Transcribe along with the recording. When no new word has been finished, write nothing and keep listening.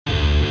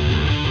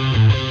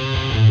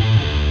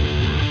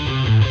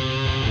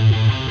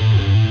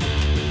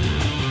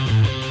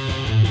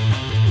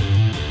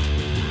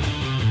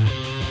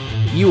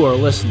You are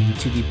listening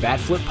to the Bat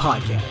Flip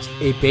Podcast,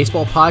 a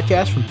baseball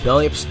podcast from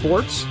Belly Up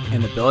Sports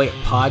and the Belly Up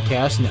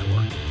Podcast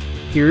Network.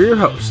 Here are your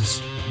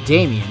hosts,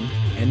 Damian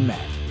and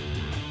Matt.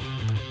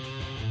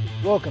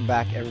 Welcome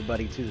back,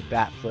 everybody, to the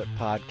Bat Flip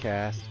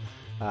Podcast.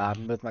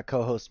 I'm with my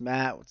co-host,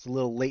 Matt. It's a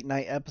little late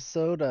night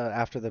episode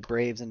after the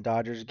Braves and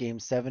Dodgers Game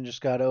 7 just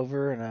got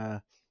over.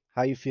 And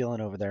how you feeling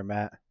over there,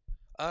 Matt?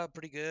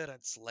 Pretty good.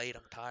 It's late.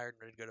 I'm tired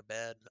and ready to go to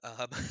bed.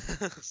 I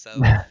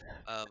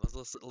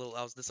was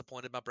I was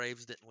disappointed my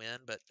Braves didn't win,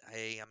 but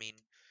hey, I mean,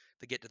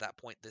 to get to that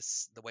point,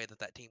 the way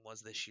that team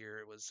was this year,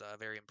 it was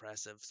very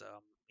impressive. So,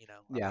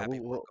 I'm Yeah, happy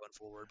for it going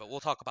forward. But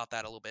we'll talk about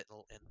that a little bit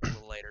in a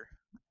little later.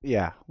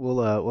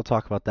 we'll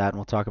talk about that, and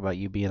we'll talk about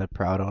you being a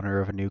proud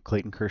owner of a new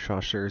Clayton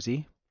Kershaw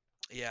jersey.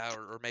 Yeah,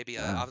 or maybe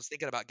Uh, I was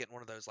thinking about getting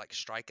one of those like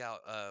strikeout,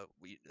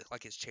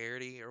 like his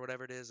charity or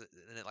whatever it is,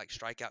 and it like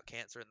strikeout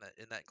cancer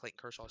in that Clayton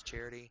Kershaw's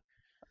charity.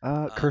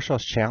 Um,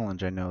 Kershaw's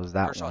Challenge, I know, is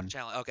that Kershaw's one.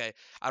 challenge. Okay,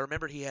 I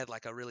remember he had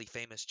like a really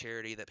famous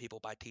charity that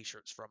people buy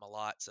T-shirts from a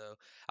lot. So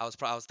I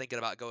was thinking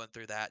about going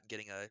through that and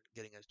getting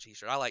a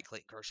T-shirt. I like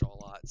Clayton Kershaw a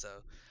lot, so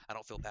I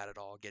don't feel bad at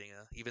all getting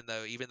a even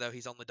though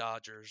he's on the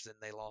Dodgers and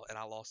they lost and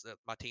I lost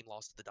my team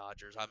lost to the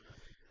Dodgers.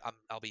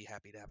 I'll be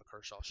happy to have a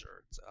Kershaw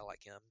shirt. So I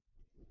like him.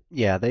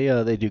 Yeah,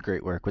 they do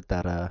great work with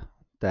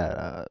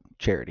that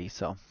charity.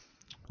 So,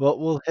 well,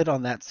 we'll hit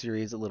on that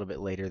series a little bit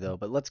later, though.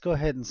 But let's go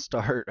ahead and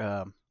start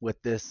with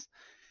this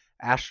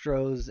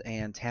Astros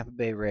and Tampa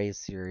Bay Rays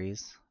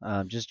series.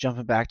 Just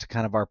jumping back to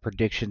kind of our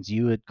predictions,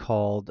 you'd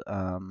called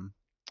the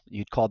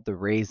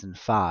Rays in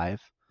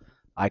 5.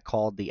 I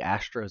called the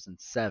Astros in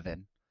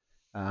 7,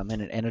 and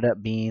it ended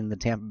up being the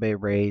Tampa Bay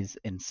Rays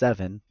in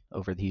 7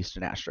 over the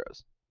Houston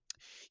Astros.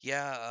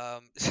 Yeah,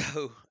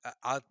 so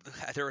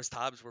there was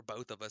times where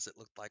both of us it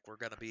looked like we're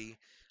gonna be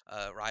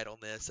right on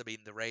this. I mean,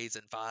 the Rays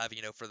in 5,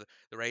 for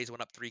the Rays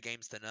went up 3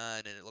 games to none,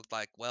 and it looked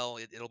like well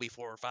it'll be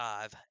 4 or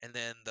 5, and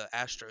then the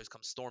Astros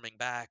come storming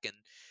back, and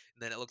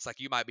then it looks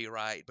like you might be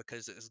right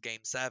because it was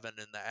Game 7,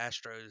 and the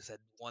Astros had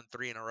won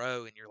 3 in a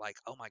row, and you're like,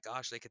 oh my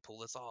gosh, they could pull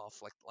this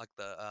off, like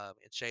the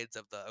in shades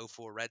of the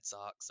 '04 Red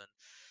Sox,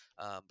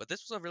 and but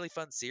this was a really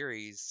fun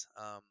series.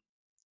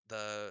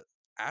 The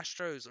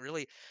Astros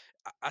really,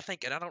 I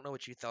think, and I don't know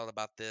what you thought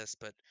about this,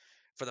 but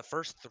for the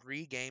first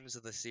 3 games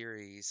of the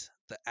series,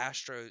 the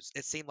Astros,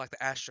 it seemed like the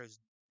Astros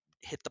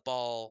hit the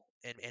ball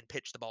and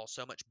pitched the ball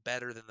so much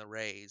better than the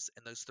Rays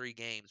in those 3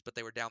 games, but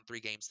they were down 3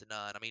 games to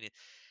none. I mean,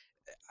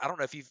 I don't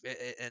know if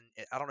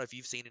I don't know if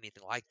you've seen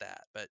anything like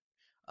that, but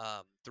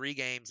 3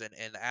 games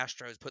and the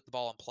Astros put the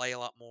ball in play a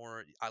lot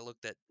more. I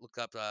looked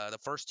up the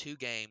first 2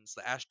 games.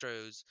 The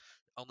Astros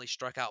only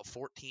struck out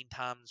 14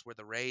 times, where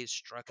the Rays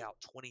struck out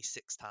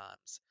 26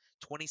 times.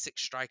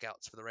 26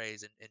 strikeouts for the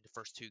Rays in the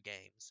first 2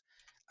 games.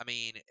 I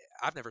mean,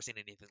 I've never seen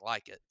anything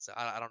like it. So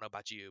I don't know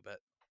about you, but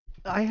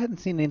I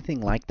hadn't seen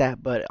anything like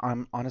that, but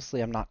I'm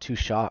not too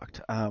shocked.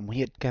 We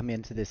had come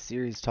into this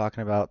series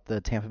talking about the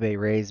Tampa Bay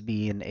Rays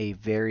being a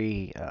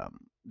very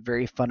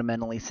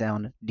fundamentally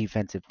sound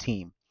defensive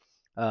team.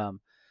 Um,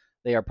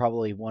 they are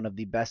probably one of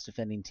the best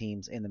defending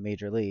teams in the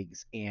major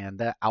leagues, and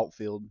that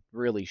outfield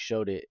really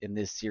showed it in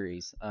this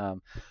series. I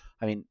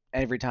mean,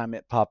 every time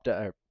it popped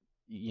up,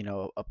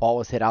 a ball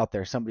was hit out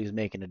there, somebody's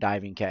making a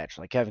diving catch,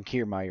 like Kevin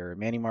Kiermaier,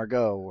 Manny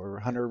Margot, or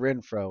yeah. Hunter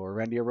Renfroe, or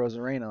Randy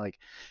Arozarena,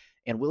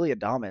 and Willie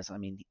Adames. I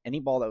mean, any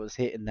ball that was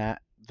hit in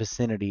that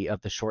vicinity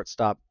of the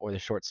shortstop or the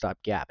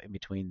shortstop gap in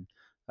between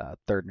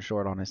third and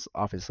short,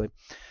 obviously,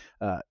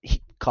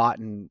 he caught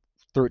and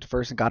threw it to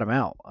first and got him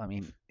out. I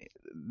mean,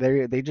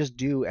 they just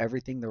do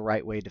everything the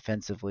right way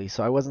defensively.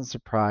 So I wasn't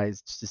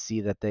surprised to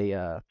see that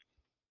that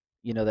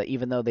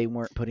even though they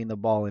weren't putting the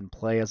ball in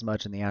play as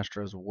much, and the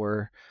Astros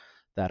were,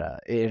 that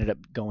it ended up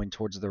going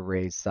towards the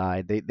Rays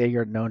side. They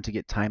are known to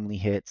get timely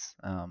hits,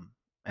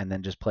 and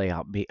then just play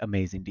out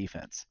amazing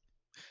defense.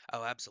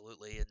 Oh,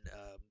 absolutely. And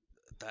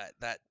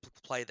that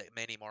play that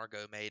Manny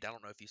Margot made, I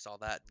don't know if you saw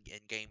that in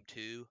Game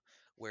 2,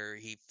 where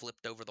he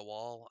flipped over the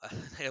wall.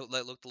 It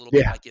looked a little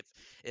bit Yeah, like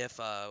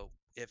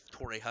if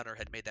Torrey Hunter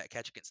had made that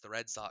catch against the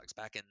Red Sox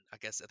back in, I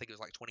think it was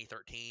like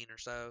 2013 or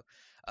so,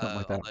 something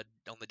like that.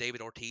 on the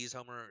David Ortiz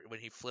homer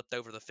when he flipped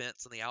over the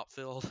fence in the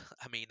outfield.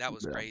 I mean, that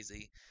was Yeah.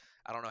 crazy.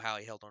 I don't know how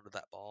he held onto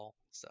that ball.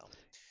 So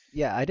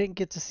Yeah, I didn't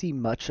get to see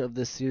much of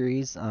this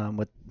series,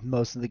 with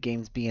most of the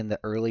games being the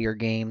earlier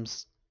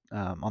games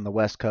on the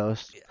West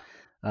Coast,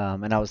 yeah.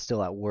 and I was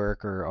still at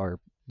work or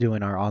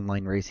doing our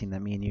online racing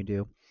that me and you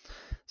do.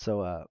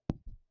 So,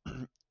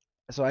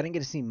 so I didn't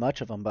get to see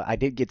much of them, but I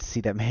did get to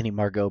see that Manny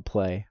Margot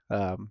play.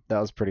 That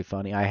was pretty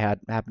funny. I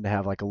happened to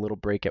have like a little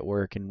break at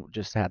work and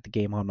just had the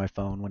game on my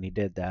phone when he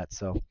did that.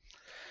 So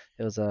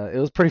it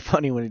was pretty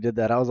funny when he did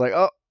that. I was like,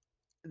 oh,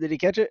 did he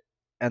catch it?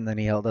 And then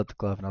he held up the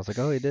glove, and I was like,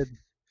 oh, he did.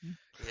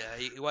 Yeah,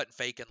 he wasn't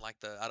faking like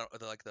the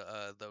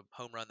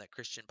home run that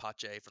Christian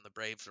Pache from the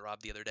Braves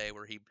robbed the other day,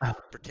 where he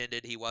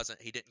pretended he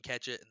didn't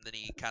catch it, and then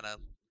he kind of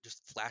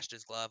just flashed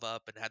his glove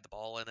up and had the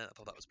ball in it. I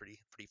thought that was pretty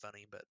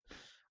funny, but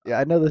Yeah,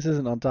 I know this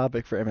isn't on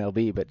topic for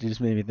MLB, but it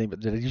just made me think.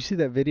 But did you see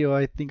that video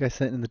I think I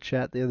sent in the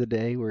chat the other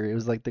day where it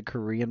was like the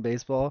Korean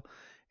baseball,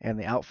 and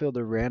the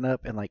outfielder ran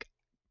up and like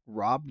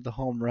robbed the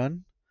home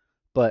run,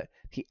 but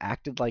he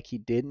acted like he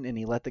didn't, and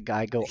he let the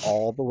guy go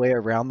all the way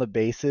around the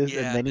bases, and Yeah,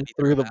 and then then he he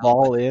threw threw him the out.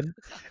 ball in.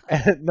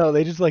 And no,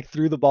 they just like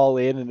threw the ball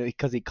in, and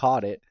because he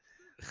caught it.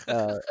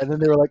 And then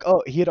they were like,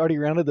 "Oh, he had already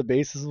rounded the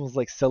bases and was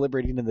like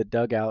celebrating in the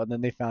dugout." And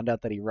then they found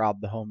out that he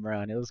robbed the home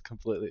run. It was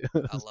completely, it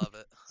I was love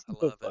it. I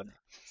so love it. funny.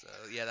 So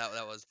yeah,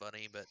 that was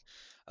funny,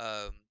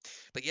 um,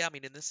 but yeah, I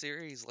mean, in this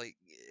series, like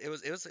it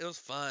was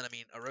fun. I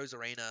mean,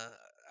 Arozarena,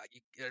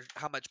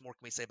 how much more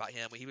can we say about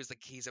him? He was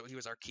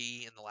our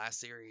key in the last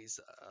series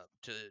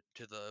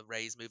to the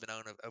Rays moving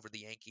on over the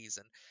Yankees,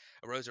 and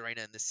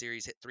Arozarena in this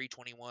series hit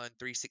 321,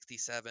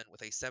 367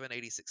 with a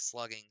 786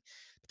 slugging.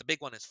 But the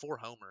big one is 4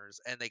 homers,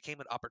 and they came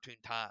at opportune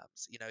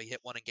times. You know, he hit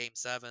one in Game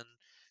 7.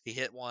 He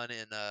hit one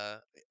in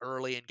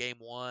early in Game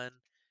 1.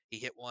 He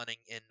hit one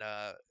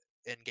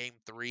in Game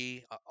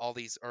 3. All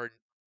these are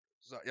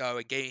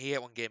he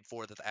hit one Game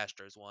 4 that the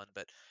Astros won,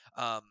 but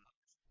um,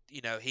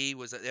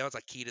 that was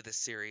a key to this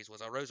series.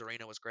 Was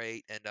Rosarino was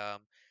great, and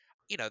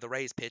the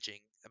Rays pitching.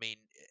 I mean,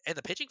 and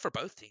the pitching for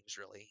both teams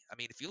really. I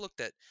mean, if you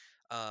looked at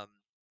um,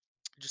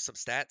 just some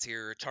stats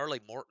here.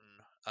 Charlie Morton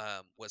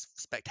was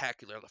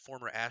spectacular. The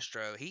former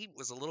Astro. He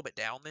was a little bit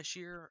down this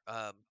year,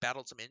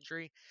 battled some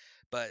injury,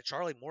 but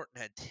Charlie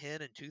Morton had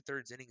 10 and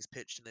 2/3 innings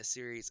pitched in this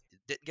series.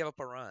 Didn't give up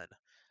a run.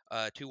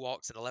 2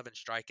 walks and 11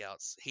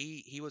 strikeouts.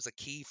 He was a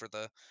key for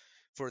the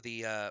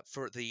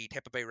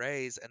Tampa Bay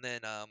Rays. And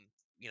then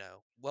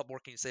what more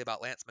can you say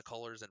about Lance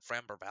McCullers and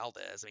Framber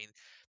Valdez? I mean,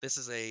 this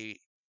is a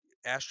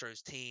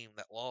Astros team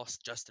that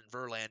lost Justin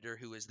Verlander,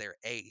 who is their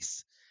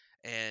ace,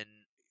 and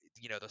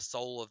the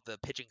soul of the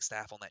pitching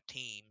staff on that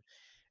team,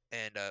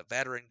 and a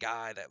veteran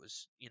guy that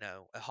was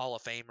a Hall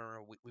of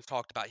Famer. We've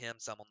talked about him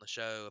some on the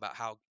show about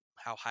how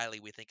highly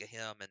we think of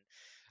him, and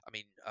I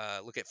mean,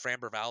 look at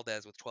Framber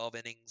Valdez with 12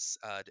 innings,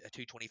 a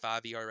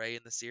 2.25 ERA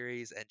in the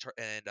series,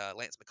 and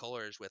Lance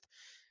McCullers with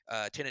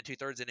 10 and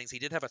 2/3 innings. He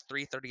did have a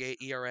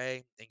 3.38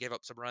 ERA and gave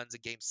up some runs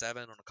in Game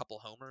 7 on a couple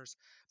homers,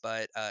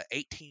 but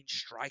 18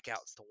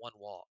 strikeouts to 1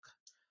 walk.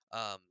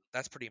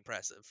 That's pretty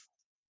impressive.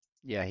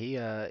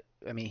 Yeah,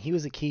 I mean, he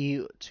was a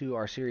key to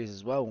our series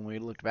as well when we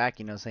looked back,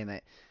 saying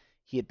that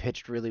he had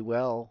pitched really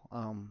well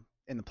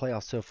in the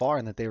playoffs so far,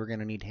 and that they were going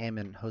to need him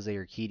and Jose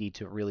Urquidy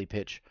to really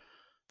pitch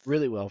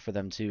really well for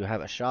them to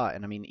have a shot.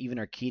 And I mean, even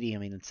Urquidy, I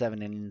mean, in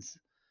 7 innings,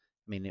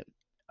 I mean,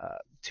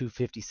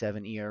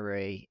 2.57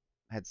 ERA,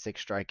 had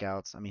 6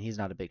 strikeouts. I mean, he's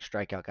not a big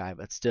strikeout guy,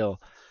 but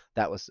still,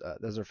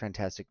 those are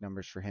fantastic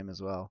numbers for him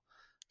as well.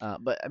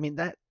 But I mean,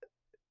 that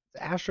the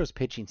Astros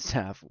pitching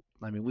staff.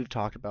 I mean, we've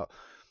talked about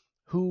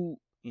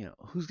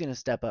who's going to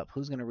step up,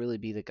 who's going to really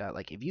be the guy.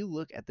 Like, if you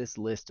look at this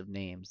list of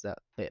names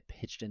that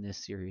pitched in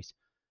this series,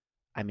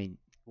 I mean,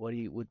 what do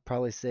you would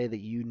probably say that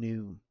you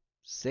knew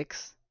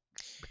six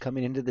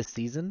coming into the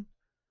season?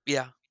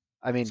 Yeah,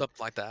 I mean,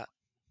 something like that.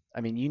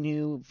 you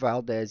knew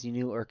Valdez, you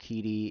knew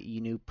Urquidy,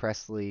 you knew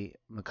Presley,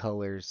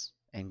 McCullers,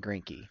 and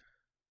Greinke.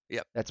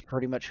 Yep. That's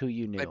pretty much who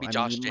you knew. Maybe I mean, you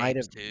Josh might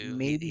James have too.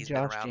 maybe He's been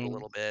Josh around a James.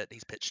 little bit.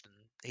 He's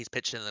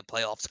pitched in the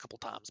playoffs a couple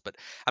times, but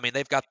I mean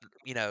they've got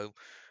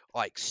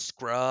like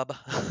Scrub,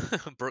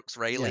 Brooks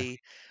Yeah. Raley,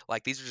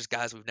 like these are just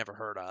guys we've never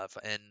heard of,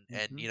 and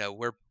Hmm.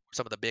 we're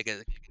some of the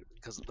biggest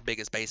because the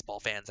biggest baseball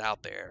fans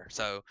out there.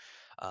 So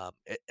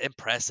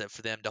impressive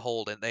for them to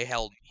hold, and they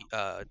held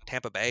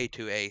Tampa Bay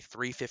to a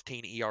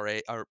 3.15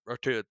 ERA or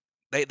to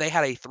they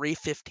had a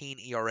 3.15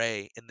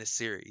 ERA in this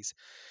series,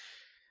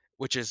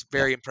 which is Yeah.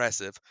 very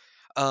impressive.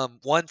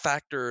 One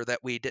factor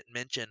that we didn't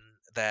mention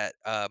that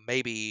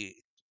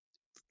maybe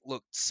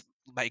looks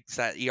makes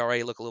that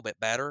ERA look a little bit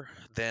better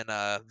than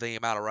the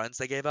amount of runs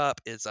they gave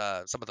up is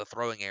some of the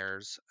throwing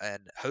errors. And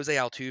Jose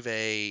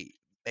Altuve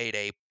made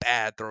a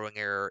bad throwing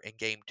error in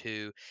Game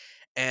 2,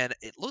 and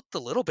it looked a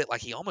little bit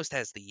like he almost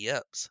has the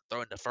yips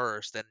throwing to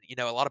first. And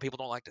a lot of people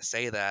don't like to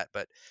say that,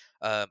 but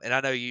and I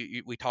know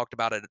we talked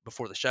about it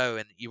before the show,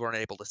 and you weren't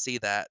able to see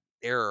that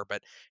error,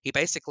 but he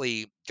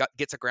basically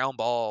gets a ground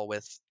ball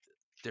with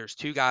there's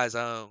two guys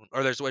on,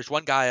 or there's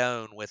one guy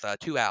on with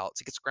 2 outs.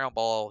 He gets a ground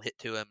ball hit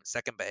to him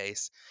second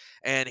base,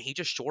 and he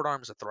just short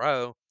arms a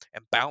throw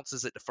and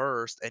bounces it to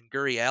first. And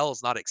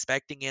Gurriel's not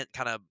expecting it,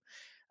 kind of.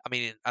 I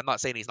mean, I'm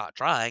not saying he's not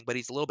trying, but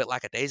he's a little bit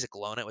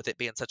lackadaisical on it with it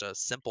being such a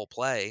simple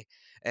play.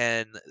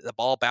 And the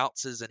ball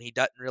bounces and he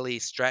doesn't really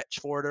stretch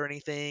for it or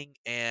anything,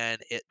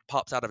 and it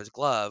pops out of his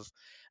glove.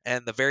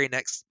 And the very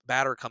next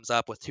batter comes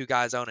up with 2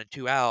 guys on and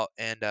 2 out,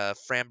 and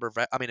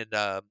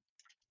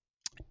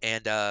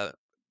and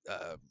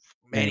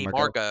Manny Manny Margot.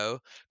 Margot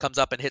comes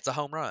up and hits a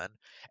home run,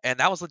 and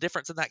that was the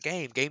difference in that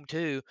game. Game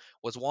 2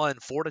 was won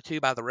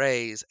 4-2 by the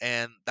Rays,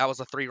 and that was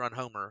a 3-run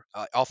homer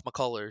off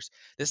McCullers.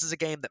 This is a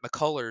game that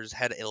McCullers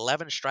had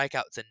 11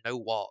 strikeouts and no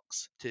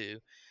walks too,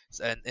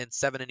 and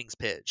 7 innings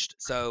pitched.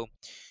 So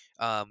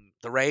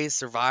the Rays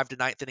survived a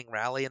ninth inning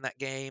rally in that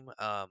game.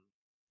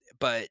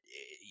 But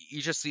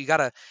you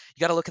gotta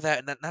look at that,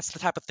 and that's the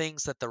type of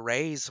things that the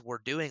Rays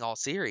were doing all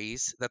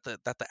series that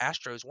the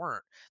Astros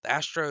weren't. The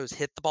Astros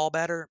hit the ball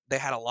better. They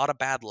had a lot of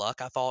bad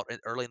luck, I thought,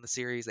 early in the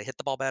series. They hit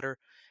the ball better,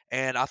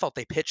 and I thought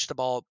they pitched the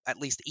ball at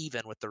least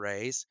even with the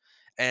Rays.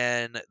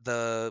 And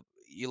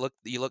you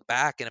look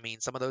back, and I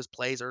mean, some of those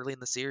plays early in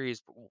the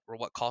series were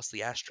what cost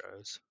the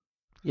Astros.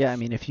 Yeah, I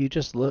mean, if you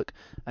just look,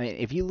 I mean,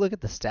 if you look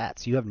at the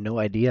stats, you have no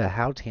idea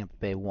how Tampa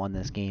Bay won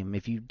this game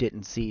if you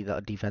didn't see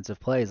the defensive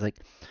plays. Like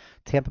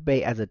Tampa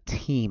Bay as a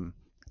team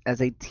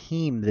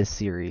this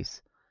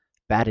series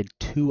batted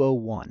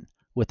 201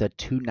 with a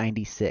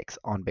 296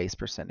 on base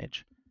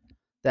percentage.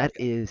 That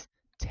is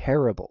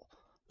terrible.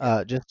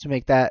 Yeah. Just to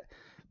make that,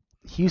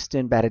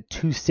 Houston batted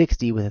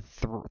 260 with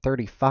a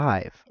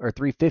 35 or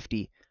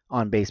 350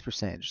 on base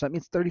percentage. So that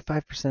means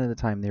 35% of the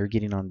time they were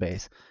getting on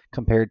base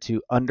compared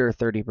to under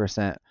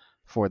 30%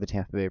 for the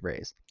Tampa Bay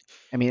Rays.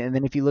 I mean, and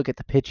then if you look at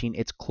the pitching,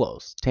 it's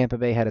close. Tampa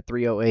Bay had a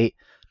 308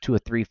 to a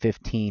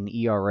 315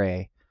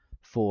 ERA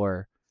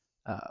for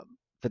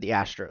for the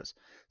Astros.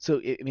 So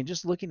I mean,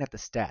 just looking at the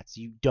stats,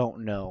 you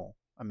don't know.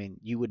 I mean,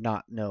 you would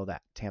not know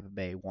that Tampa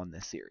Bay won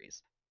this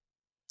series.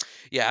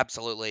 Yeah,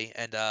 absolutely,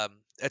 and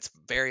it's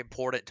very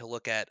important to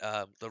look at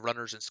the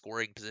runners in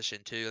scoring position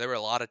too. There were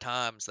a lot of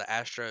times the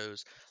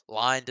Astros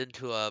lined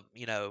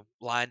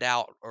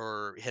out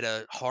or hit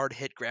a hard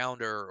hit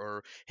grounder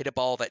or hit a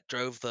ball that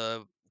drove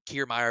the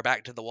Kiermaier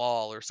back to the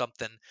wall or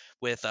something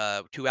with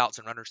two outs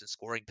and runners in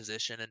scoring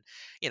position, and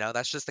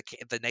that's just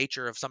the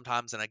nature of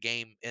sometimes in a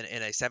game in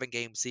a 7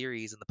 game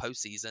series in the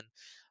postseason.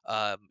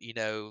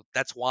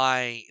 That's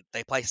why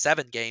they play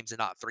 7 games and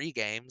not 3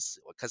 games,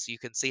 because you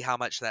can see how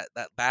much that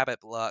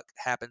BABIP luck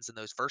happens in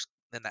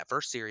that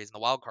first series, in the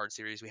wild card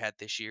series we had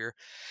this year.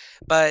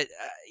 But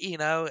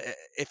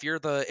if you're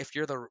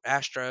the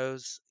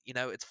Astros,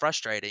 it's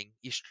frustrating.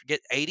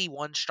 Get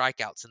 81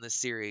 strikeouts in this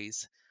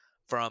series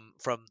from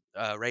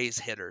Rays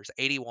hitters,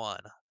 81.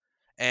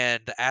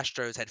 And the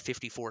Astros had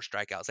 54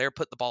 strikeouts. They were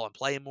putting the ball in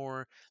play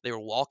more. They were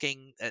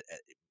walking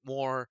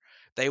more.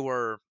 They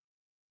were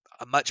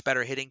a much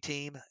better hitting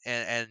team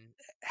and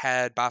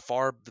had by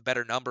far the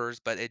better numbers,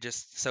 but it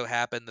just so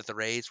happened that the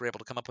Rays were able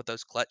to come up with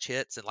those clutch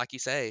hits. And like you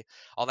say,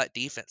 all that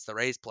defense the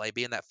Rays play,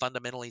 being that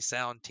fundamentally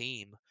sound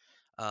team,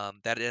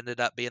 that ended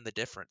up being the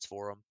difference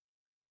for them.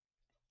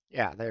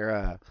 Yeah,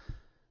 they're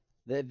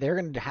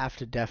going to have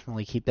to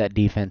definitely keep that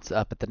defense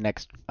up at the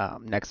next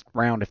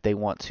round if they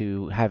want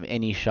to have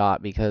any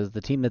shot, because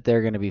the team that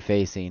they're going to be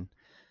facing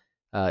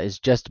is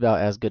just about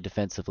as good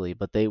defensively,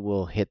 but they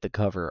will hit the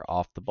cover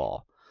off the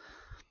ball.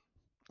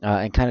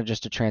 And kind of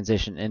just to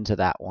transition into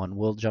that one,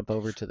 we'll jump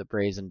over to the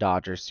Braves and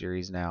Dodgers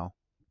series now.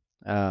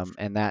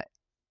 And that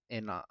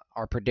in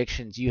our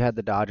predictions, you had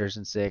the Dodgers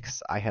in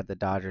 6, I had the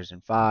Dodgers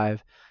in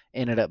 5,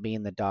 ended up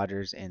being the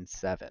Dodgers in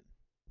 7.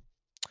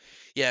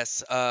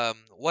 Yes,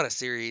 what a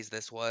series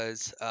this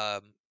was.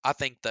 I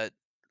thought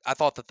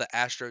that the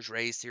Astros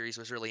Rays series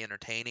was really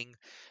entertaining,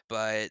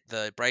 but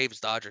the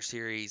Braves Dodger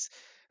series,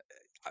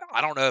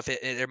 I don't know if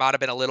there might have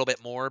been a little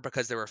bit more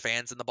because there were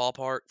fans in the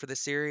ballpark for this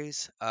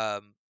series.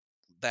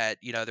 That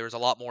there was a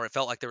lot more. It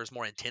felt like there was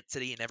more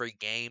intensity in every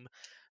game.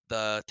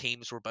 The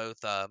teams were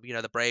both,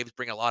 the Braves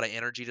bring a lot of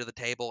energy to the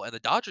table, and the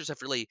Dodgers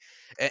have really,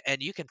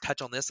 and you can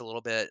touch on this a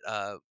little bit,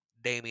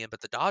 Damien, but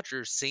the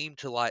Dodgers seem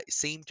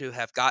to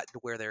have gotten to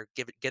where they're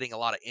getting a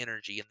lot of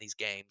energy in these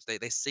games.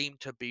 They seem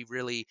to be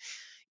really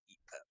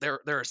there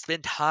has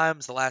been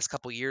times the last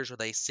couple years where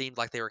they seemed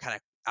like they were kind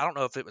of, I don't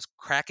know if it was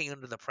cracking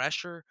under the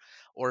pressure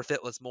or if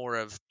it was more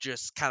of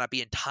just kind of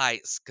being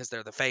tight because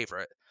they're the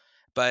favorite.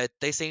 But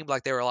they seemed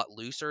like they were a lot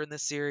looser in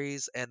this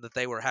series, and that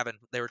they were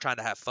trying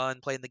to have fun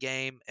playing the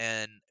game,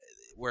 and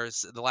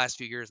whereas the last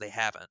few years they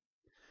haven't.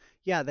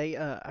 Yeah,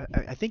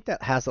 I think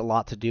that has a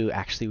lot to do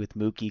actually with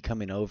Mookie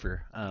coming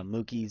over.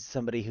 Mookie's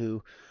somebody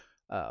who,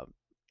 uh,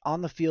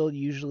 on the field,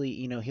 usually,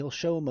 he'll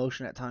show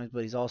emotion at times,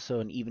 but he's also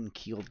an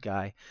even-keeled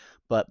guy.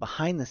 But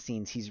behind the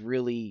scenes, he's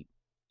really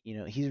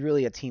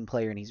a team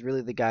player, and he's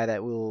really the guy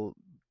that will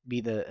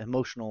be the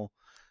emotional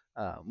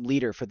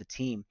leader for the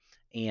team.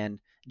 And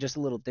just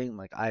a little thing,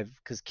 like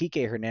because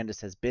Kike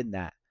Hernandez has been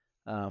that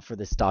for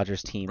this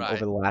Dodgers team Right.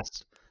 over the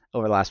last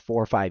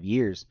 4 or 5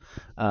 years.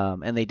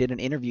 And they did an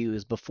interview, it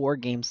was before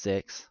Game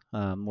 6,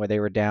 where they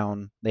were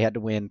down. They had to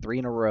win 3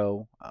 in a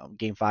row,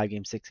 Game 5,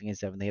 Game 6, and Game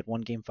 7. They had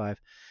won Game 5,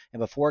 and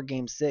before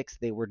Game 6,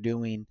 they were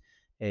doing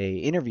a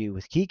interview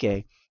with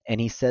Kike, and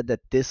he said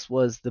that this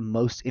was the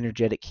most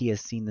energetic he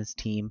has seen this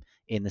team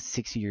in the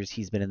 6 years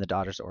he's been in the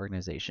Dodgers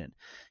organization.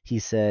 He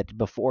said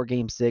before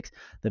Game 6,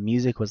 the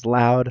music was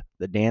loud,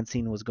 the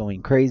dancing was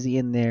going crazy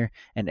in there,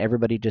 and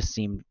everybody just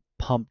seemed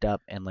pumped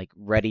up and like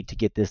ready to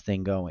get this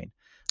thing going.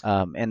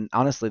 And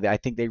honestly, I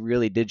think they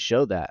really did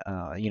show that.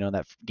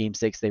 That Game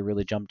 6, they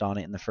really jumped on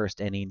it in the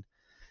first inning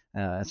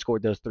and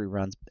scored those 3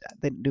 runs.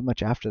 They didn't do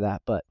much after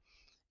that, but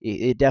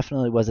it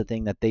definitely was a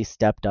thing that they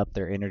stepped up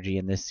their energy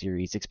in this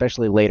series,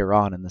 especially later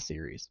on in the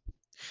series.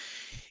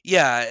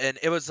 Yeah, and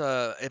it was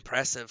a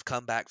impressive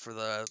comeback for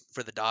the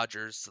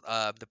Dodgers.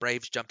 The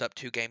Braves jumped up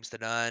 2 games to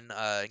none.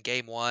 In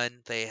Game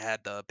 1, they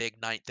had the big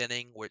ninth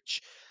inning,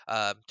 which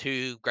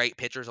two great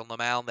pitchers on the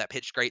mound that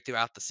pitched great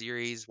throughout the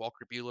series.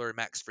 Walker Buehler and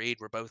Max Fried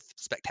were both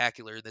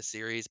spectacular in this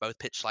series. Both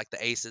pitched like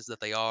the aces that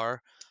they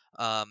are.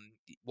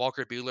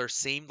 Walker Buehler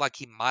seemed like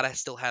he might have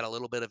still had a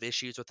little bit of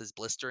issues with his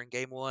blister in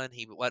Game 1.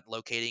 He wasn't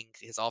locating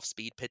his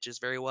off-speed pitches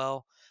very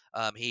well.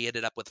 He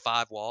ended up with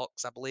 5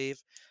 walks, I believe.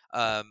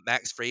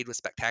 Max Fried was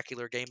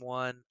spectacular Game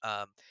 1.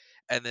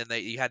 And then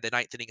you had the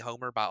ninth inning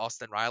homer by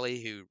Austin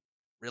Riley, who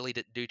really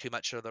didn't do too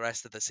much for the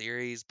rest of the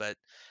series. But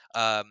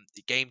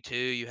Game 2,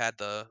 you had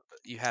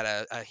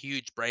a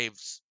huge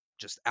Braves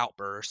just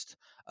outburst.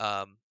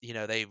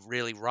 They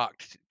really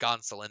rocked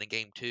Gonsolin in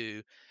Game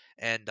 2.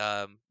 And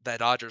the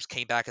Dodgers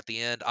came back at the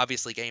end.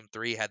 Obviously, Game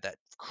 3 had that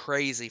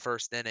crazy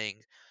first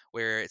inning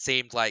where it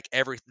seemed like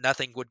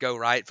nothing would go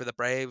right for the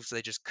Braves.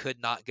 They just could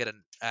not get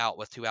an out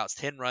with 2 outs.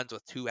 10 runs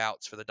with 2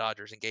 outs for the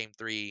Dodgers in Game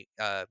 3,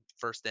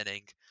 first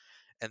inning.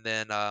 And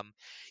then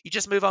you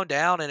just move on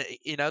down, and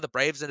the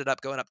Braves ended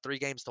up going up 3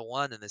 games to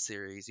 1 in the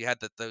series. You had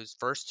those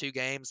first 2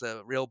 games,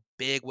 the real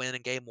big win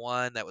in Game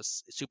 1 that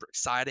was super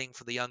exciting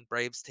for the young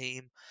Braves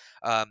team.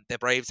 The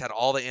Braves had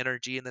all the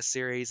energy in the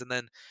series, and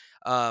then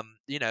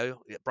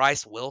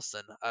Bryce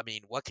Wilson. I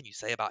mean, what can you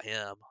say about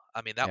him?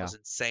 I mean, that Yeah. was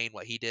insane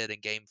what he did in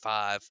Game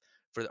 5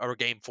 or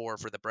Game 4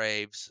 for the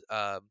Braves.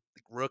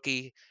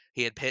 Rookie,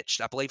 he had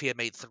pitched. I believe he had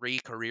made 3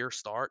 career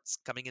starts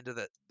coming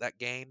into that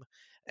game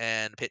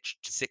and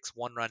pitched 6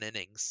 1-run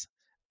innings,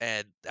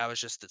 and that was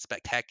just a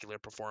spectacular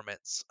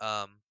performance.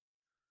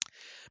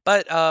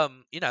 But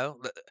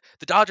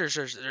the Dodgers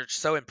are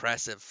so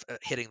impressive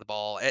hitting the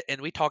ball,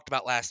 and we talked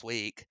about last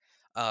week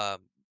um,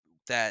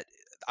 that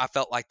I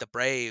felt like the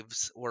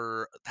Braves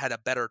had a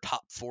better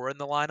top 4 in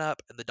the lineup,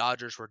 and the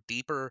Dodgers were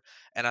deeper.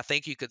 And I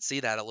think you could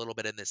see that a little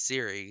bit in this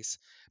series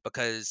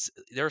because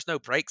there's no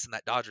breaks in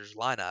that Dodgers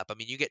lineup. I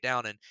mean, you get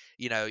down and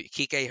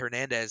Kike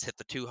Hernandez hit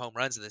the 2 home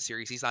runs in the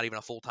series. He's not even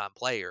a full time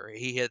player.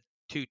 He hit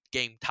 2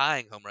 game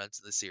tying home runs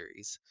in the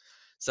series.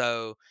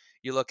 So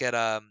you look at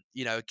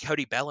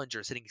Cody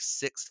Bellinger's hitting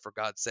sixth for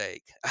God's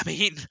sake. I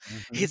mean,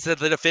 Hmm. he's the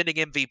defending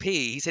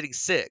MVP. He's hitting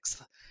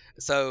sixth.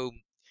 So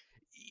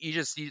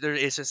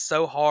it's just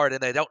so hard,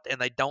 and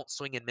they don't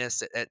swing and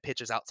miss at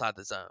pitches outside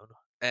the zone,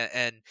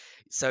 and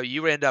so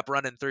you end up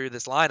running through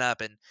this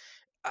lineup, and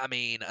I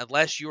mean,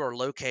 unless you are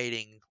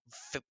locating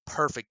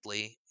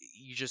perfectly,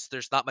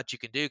 there's not much you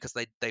can do because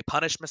they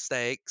punish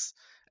mistakes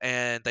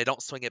and they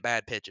don't swing at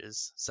bad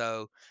pitches.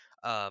 So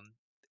um,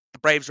 the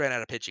Braves ran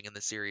out of pitching in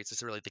the series.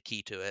 It's really the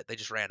key to it. They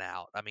just ran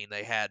out. I mean,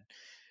 they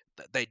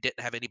didn't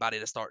have anybody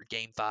to start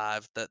Game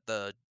 5.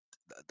 The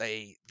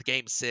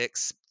Game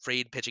 6,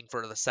 Fried pitching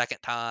for the second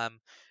time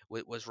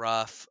was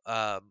rough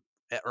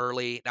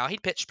early. Now he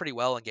pitched pretty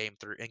well in Game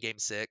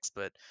 6,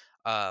 but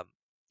um,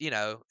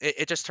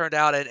 it just turned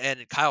out,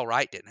 and Kyle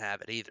Wright didn't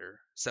have it either.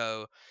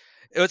 So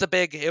it was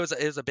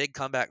a big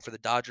comeback for the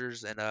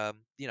Dodgers, and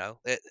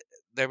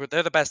they're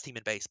the best team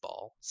in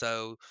baseball.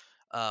 So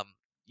um,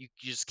 you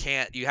just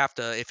can't. You have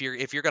to if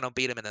you're gonna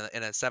beat them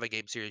in a 7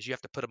 game series, you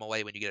have to put them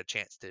away when you get a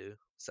chance to.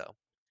 So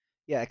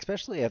Yeah,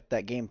 especially at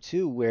that game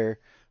too, where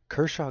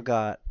Kershaw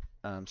got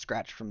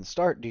scratched from the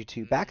start due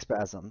to back mhm,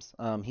 spasms.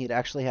 He had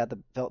actually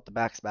felt the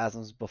back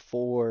spasms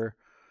before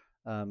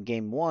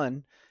game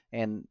one,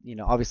 and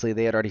obviously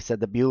they had already said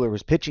that Bueller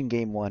was pitching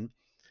game one,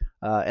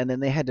 and then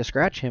they had to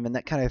scratch him, and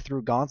that kind of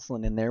threw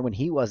Gonsolin in there when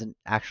he wasn't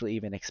actually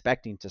even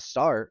expecting to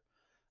start.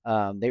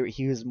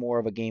 He was more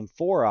of a game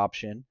four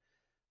option.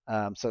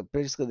 So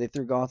basically, they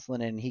threw Gonsolin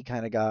in, and he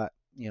kind of got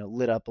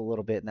lit up a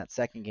little bit in that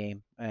second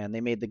game, and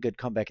they made the good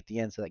comeback at the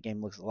end, so that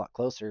game looks a lot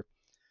closer.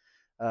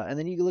 And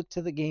then you look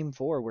to the game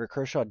four where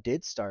Kershaw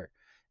did start,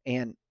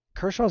 and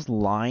Kershaw's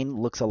line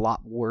looks a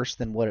lot worse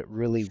than what it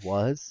really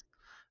was.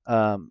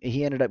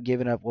 He ended up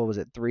giving up, what was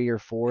it, three or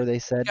four, they he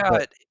said,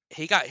 but got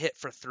he got hit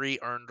for 3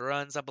 earned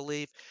runs, I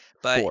believe,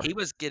 but four. it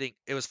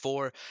was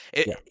 4.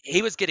 Yeah.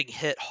 He was getting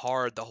hit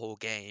hard the whole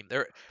game.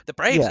 The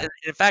Braves, Yeah.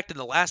 in fact, in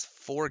the last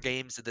 4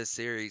 games of this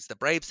series, the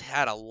Braves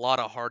had a lot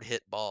of hard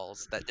hit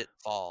balls that didn't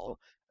fall.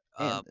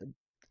 Well, Um,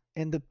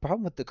 and the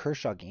problem with the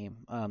Kershaw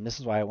game, this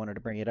is why I wanted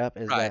to bring it up,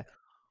 is right. that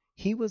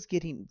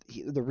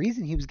the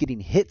reason he was getting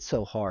hit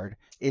so hard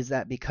is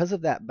that because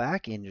of that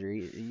back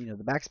injury,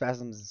 the back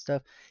spasms and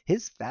stuff,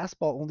 his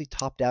fastball only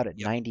topped out at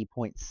Yep.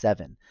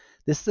 90.7.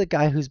 This is a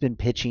guy who's been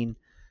pitching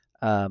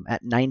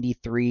at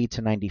 93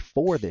 to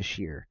 94 this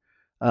year.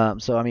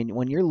 So I mean,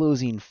 when you're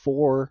losing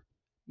 3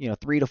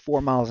 to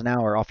 4 miles an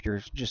hour off your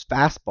just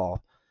fastball,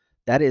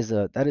 that is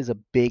a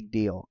big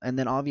deal. And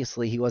then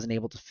obviously he wasn't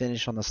able to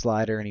finish on the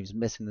slider, and he was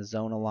missing the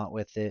zone a lot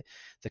with it.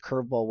 The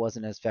curveball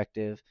wasn't as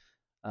effective.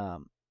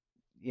 Um,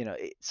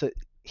 so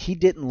he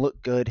didn't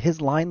look good.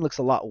 His line looks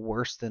a lot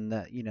worse than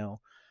that.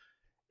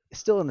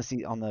 Still on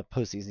the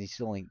postseason, he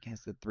still only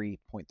has the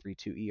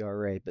 3.32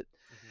 ERA, but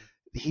Mhm.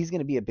 he's going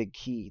to be a big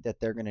key that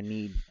they're going to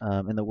need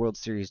in the World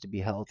Series to be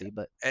healthy.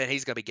 But And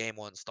he's gonna be Game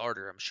 1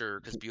 starter, I'm sure,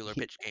 because he, Bueller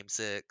he pitched Game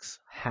 6.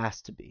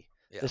 has to be.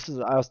 Yeah.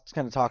 I was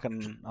kind of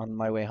talking on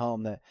my way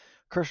home that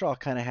Kershaw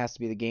kind of has to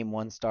be the game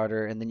one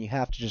starter, and then you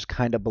have to just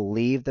kind of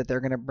believe that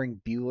they're going to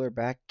bring Bueller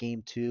back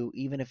game two,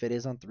 even if it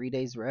is on 3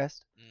 days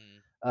rest,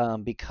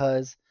 Mm,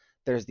 because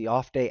there's the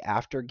off day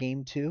after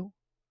game two,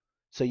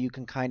 so you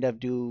can kind of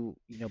do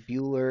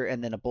Bueller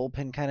and then a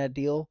bullpen kind of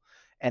deal,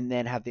 and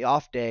then have the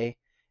off day,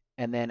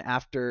 and then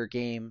after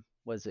game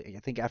was it, I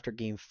think after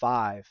game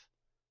five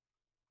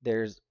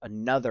there's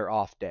another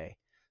off day.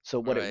 So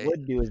what it right.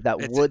 would do is that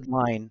It's a, would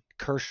line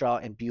Kershaw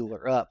and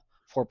Bueller up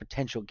for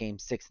potential game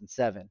six and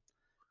seven.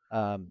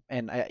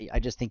 And I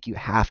just think you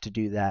have to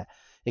do that,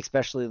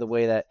 especially the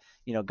way that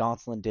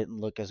Gonsolin didn't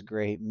look as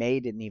great, May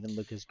didn't even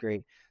look as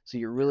great. So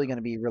you're really going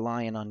to be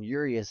relying on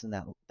Urias in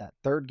that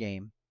third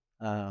game.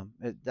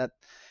 That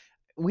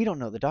we don't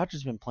know. The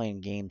Dodgers have been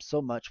playing games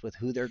so much with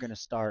who they're going to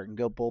start and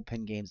go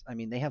bullpen games. I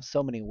mean, they have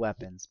so many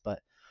weapons, but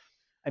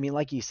I mean,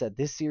 like you said,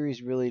 this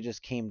series really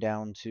just came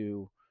down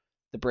to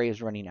the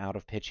Braves running out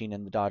of pitching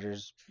and the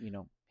Dodgers,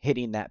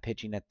 hitting that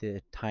pitching at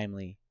the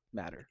timely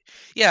matter.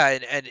 Yeah,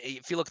 and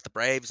if you look at the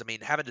Braves, I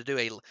mean, having to do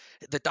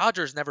the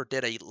Dodgers never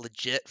did a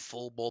legit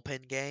full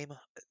bullpen game.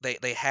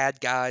 They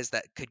had guys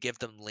that could give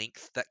them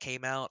length that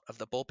came out of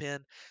the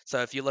bullpen.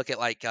 So if you look at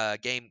like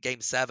game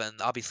seven,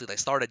 obviously they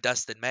started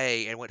Dustin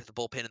May and went to the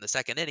bullpen in the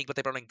second inning, but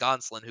they brought in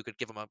Gonsolin who could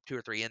give them up 2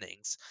 or 3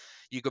 innings.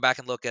 You go back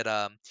and look at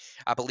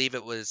I believe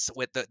it was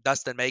with the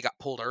Dustin May got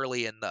pulled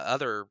early in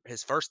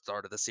his first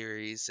start of the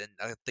series, and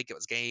I think it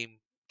was game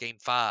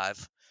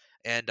five,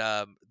 and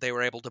they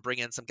were able to bring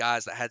in some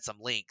guys that had some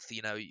length,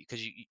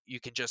 because you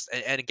can just,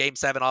 and in game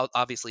seven,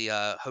 obviously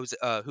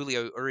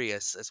Julio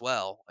Urias as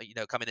well,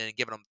 coming in and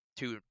giving them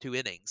two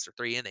innings or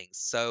 3 innings.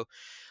 So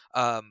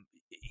um,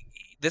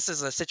 this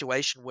is a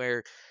situation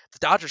where the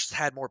Dodgers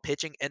had more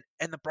pitching, and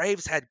the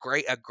Braves had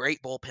a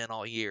great bullpen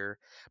all year.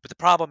 But the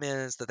problem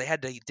is that they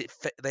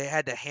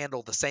had to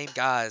handle the same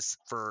guys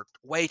for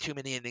way too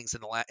many innings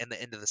in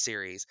the end of the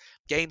series.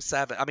 Game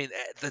seven, I mean,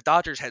 the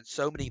Dodgers had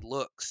so many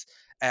looks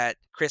at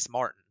Chris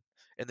Martin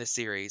in this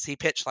series. He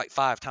pitched like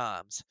 5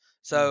 times.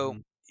 So Hmm.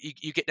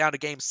 you get down to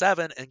game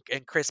seven,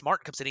 and Chris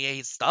Martin comes in.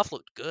 His stuff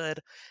looked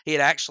good. He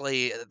had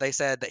actually, they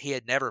said that he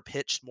had never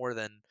pitched more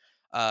than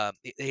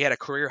he had a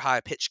career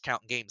high pitch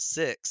count in game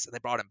six, and they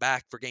brought him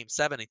back for game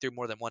seven. He threw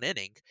more than 1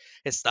 inning.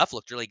 His stuff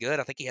looked really good.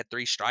 I think he had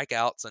 3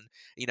 strikeouts, and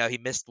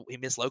he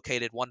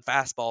mislocated one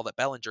fastball that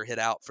Bellinger hit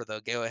out for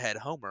the go ahead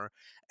homer.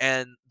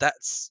 And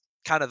that's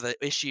kind of the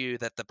issue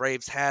that the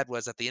Braves had,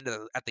 was at the end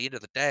of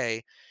the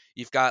day,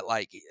 you've got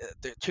like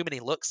there are too many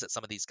looks at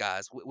some of these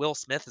guys. Will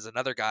Smith is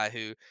another guy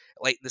who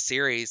late in the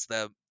series,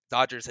 the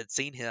Dodgers had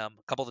seen him.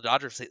 A couple of the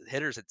Dodgers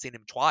hitters had seen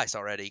him twice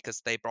already,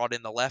 because they brought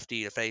in the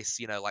lefty to face,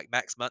 like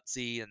Max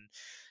Muncy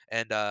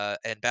and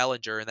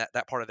Bellinger and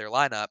that part of their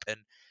lineup. And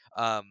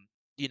um,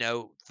 you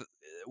know, th-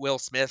 Will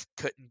Smith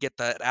couldn't get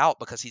that out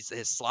because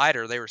his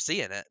slider. They were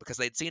seeing it because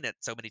they'd seen it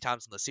so many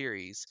times in the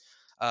series.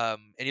 And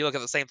you look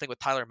at the same thing with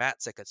Tyler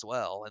Matzik as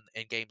well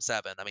in Game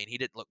Seven. I mean, he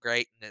didn't look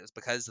great, and it was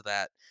because of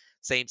that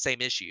same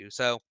issue.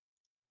 So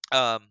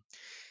um,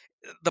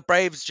 the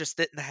Braves just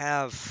didn't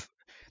have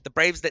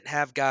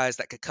guys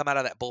that could come out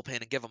of that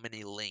bullpen and give them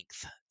any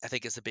length. I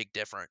think is a big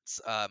difference.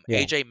 Yeah.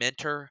 AJ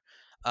Minter,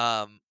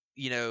 um,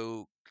 you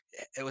know,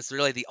 it was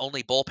really the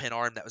only bullpen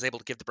arm that was able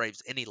to give the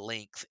Braves any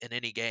length in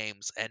any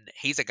games, and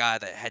he's a guy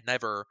that had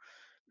never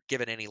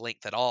given any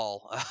length at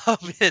all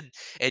in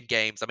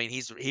games. I mean,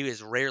 he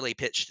was rarely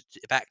pitched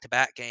back to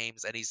back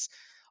games, and he's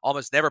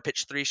almost never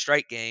pitched 3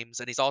 straight games.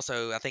 And he's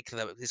also, I think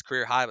his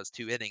career high was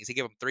 2 innings. He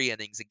gave him 3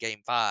 innings in Game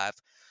Five.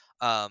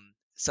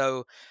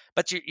 So,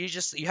 but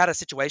you had a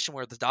situation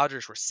where the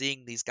Dodgers were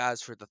seeing these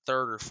guys for the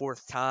third or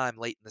fourth time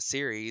late in the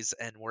series,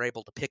 and were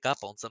able to pick up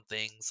on some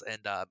things and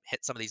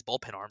hit some of these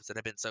bullpen arms that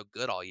have been so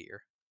good all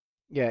year.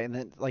 Yeah, and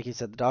then like you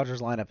said, the Dodgers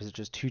lineup is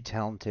just too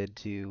talented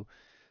to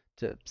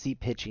see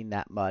pitching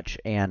that much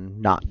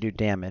and not do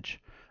damage.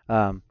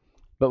 Um,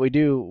 but we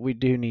do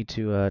need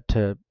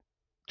to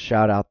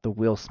shout out the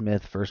Will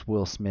Smith versus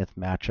Will Smith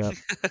matchup.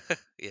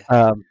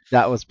 Yeah,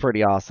 That was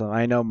pretty awesome.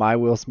 I know my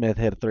Will Smith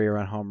hit a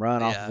 3-run home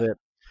run off of yeah, it,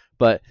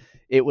 but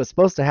it was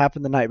supposed to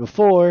happen the night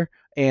before,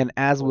 and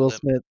as pulled Will him.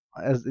 Smith,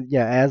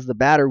 as the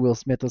batter Will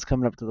Smith was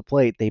coming up to the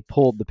plate, they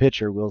pulled the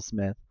pitcher Will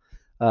Smith.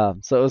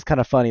 So it was kind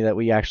of funny that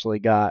we got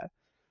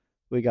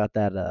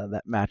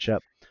that matchup.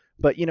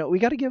 But we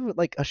got to give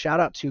like a shout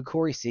out to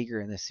Corey Seager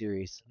in this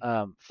series.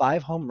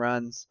 5 home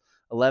runs,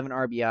 11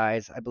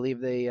 RBIs. I believe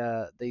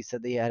they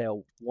said they had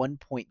a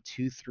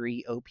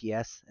 1.23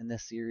 OPS in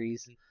this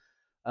series.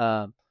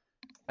 Um,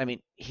 I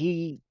mean,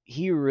 he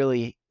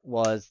really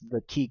was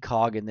the key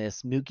cog in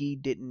this. Mookie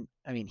didn't.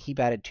 I mean, he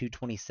batted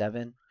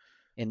 227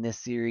 in this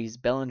series.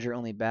 Bellinger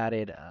only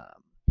batted.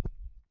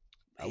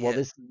 He Well,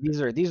 hit,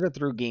 these are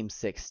through Game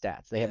Six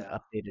stats. They haven't yeah.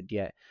 updated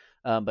yet.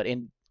 But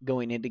in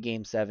going into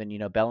Game Seven,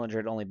 Bellinger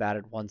had only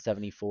batted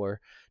 174.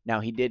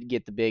 Now he did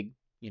get the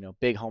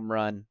big home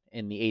run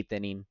in the eighth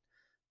inning.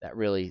 That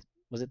really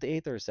was it. The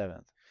eighth or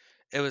seventh?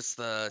 It was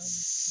the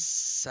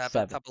seventh, I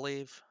Seventh.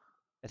 believe.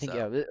 I think So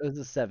yeah, it was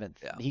the seventh.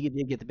 yeah, He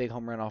did get the big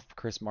home run off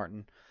Chris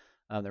Martin.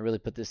 that really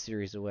put this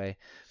series away.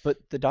 But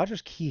the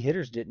Dodgers' key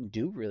hitters didn't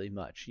do really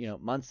much.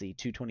 Muncy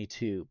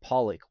 222,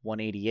 Pollock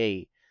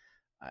 188.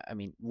 I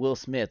mean, Will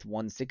Smith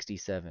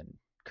 167,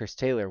 Chris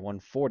Taylor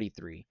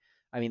 143.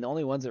 I mean, the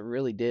only ones that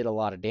really did a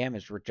lot of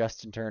damage were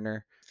Justin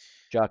Turner,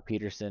 Jock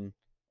Peterson,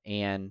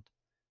 and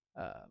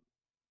uh,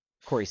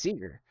 Corey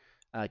Seager.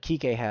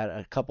 Kike had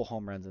a couple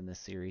home runs in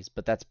this series,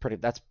 but that's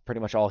pretty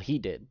much all he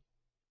did.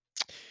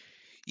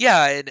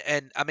 Yeah,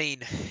 and I mean,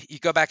 you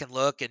go back and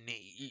look, and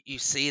you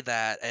see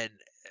that, and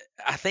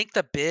I think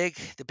the big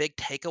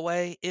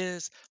takeaway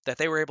is that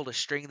they were able to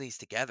string these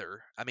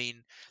together. I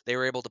mean, they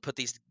were able to put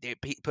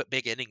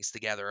big innings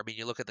together. I mean,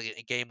 you look at the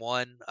game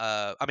one,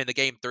 I mean the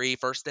game three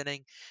first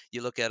inning.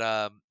 You look at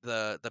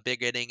the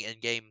big inning in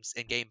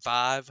game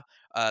five,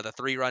 the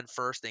 3-run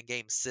first in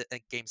game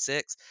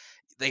six.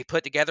 They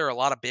put together a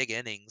lot of big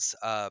innings,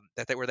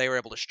 that they were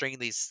able to string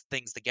these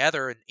things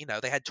together, and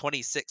they had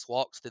 26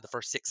 walks through the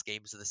first 6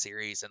 games of the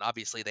series, and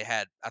obviously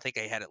I think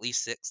they had at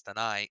least six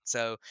tonight.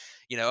 So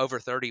over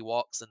 30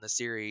 walks in the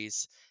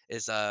series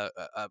is a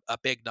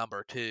big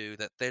number too.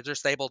 That they're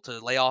just able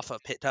to lay off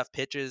of tough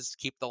pitches,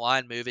 keep the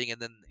line moving,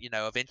 and then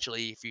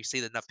eventually, if you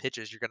see enough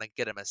pitches, you're going to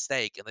get a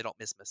mistake, and they don't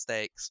miss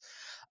mistakes.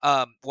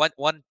 One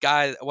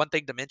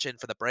thing to mention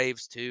for the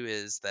Braves too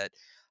is that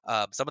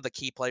some of the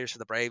key players for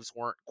the Braves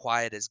weren't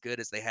quite as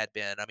good as they had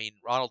been. I mean,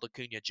 Ronald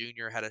Acuna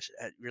Jr. had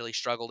really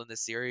struggled in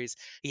this series.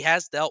 He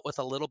has dealt with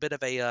a little bit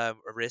of a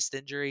wrist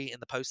injury in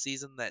the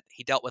postseason that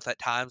he dealt with at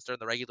times during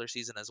the regular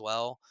season as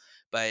well,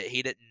 but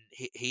he didn't.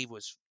 He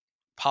was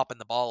popping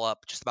the ball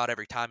up just about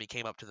every time he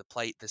came up to the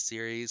plate this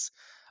series.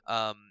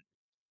 Um,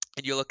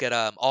 and you look at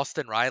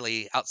Austin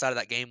Riley outside of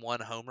that game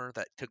one homer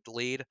that took the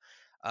lead.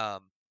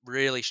 Um,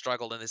 really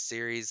struggled in this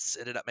series.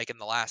 Ended up making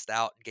the last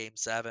out in game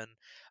seven.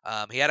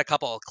 He had a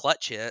couple of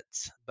clutch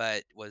hits, but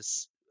it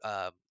was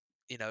a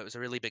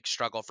really big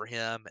struggle for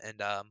him.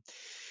 And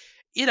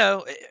you know,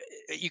 eh,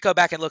 you go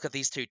back and look at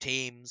these two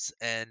teams,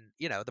 and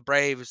the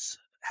Braves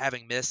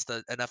having missed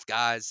enough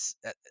guys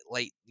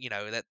late,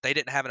 that they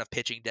didn't have enough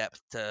pitching depth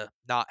to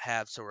not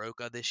have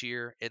Soroka this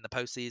year in the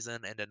postseason,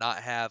 and to not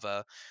have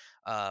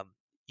um,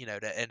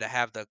 to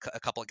have a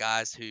couple of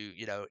guys who,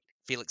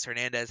 Felix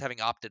Hernandez having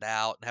opted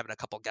out, and having a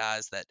couple of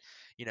guys that,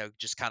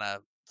 just kind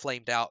of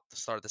flamed out at the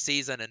start of the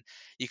season, and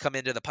you come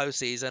into the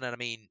postseason, and I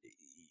mean,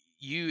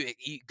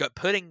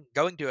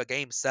 going to a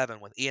game seven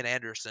with Ian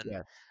Anderson,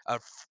 Yeah. a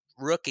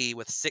rookie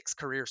with 6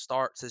 career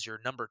starts, as your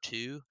number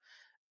two,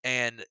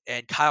 and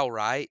Kyle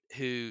Wright,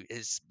 who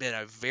has been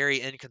a very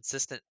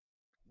inconsistent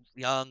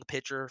young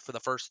pitcher for the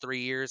first 3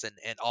 years,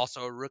 and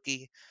also a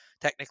rookie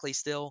technically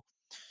still.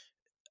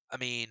 I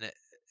mean,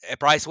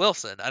 Bryce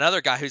Wilson,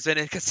 another guy who's been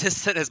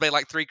inconsistent, has made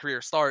like 3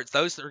 career starts.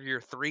 Those are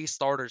your 3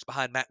 starters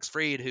behind Max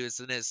Fried, who is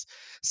in his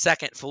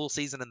second full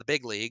season in the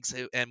big leagues,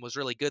 and was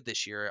really good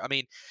this year. I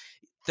mean,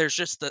 there's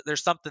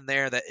something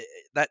there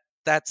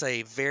that's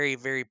a very,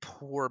 very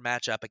poor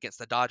matchup against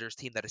the Dodgers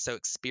team that is so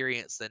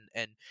experienced,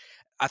 and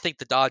I think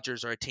the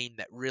Dodgers are a team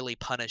that really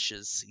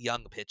punishes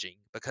young pitching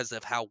because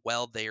of how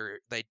well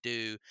they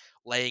do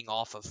laying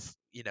off of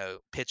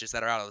pitches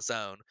that are out of the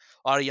zone.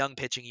 A lot of young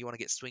pitching, you want to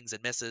get swings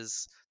and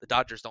misses. The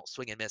Dodgers don't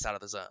swing and miss out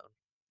of the zone.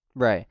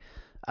 Right.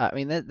 I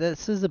mean,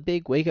 this is a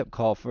big wake up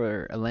call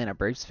for Atlanta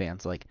Braves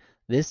fans. Like,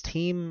 this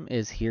team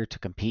is here to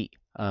compete,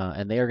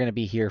 and they are going to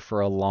be here for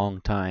a long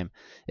time,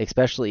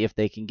 especially if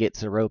they can get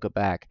Soroka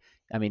back.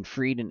 I mean,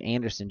 Fried and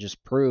Anderson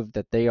just proved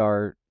that they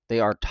are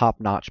top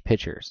notch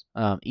pitchers,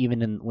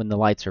 even when the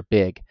lights are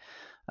big.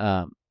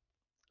 Um,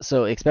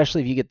 so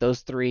especially if you get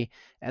those three,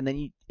 and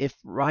then if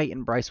Wright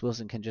and Bryce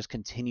Wilson can just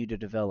continue to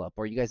develop,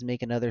 or you guys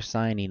make another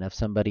signing of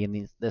somebody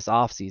in this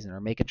offseason, or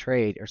make a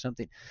trade or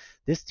something,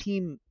 this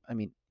team, I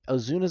mean,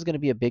 Ozuna's going to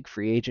be a big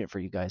free agent for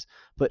you guys,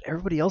 but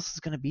everybody else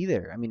is going to be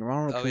there. I mean,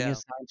 Ronald Oh Acuna yeah,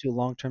 signed to a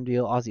long-term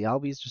deal. Ozzy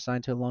Albies just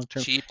signed to a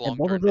long-term, cheap and long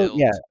both of term those,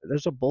 yeah, deals.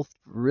 those are both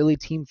really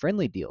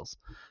team-friendly deals.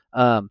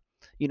 Um,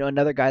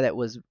 another guy that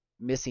was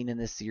missing in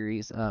this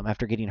series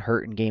after getting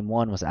hurt in game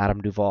one was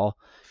Adam Duvall.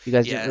 You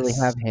guys didn't really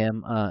Yes. have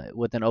him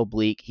with an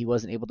oblique. He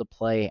wasn't able to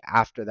play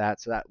after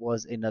that, so that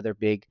was another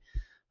big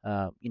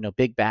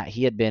bat.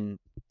 He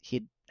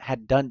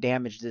had done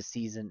damage this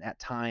season at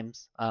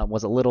times.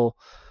 Was a little,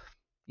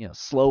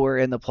 slower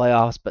in the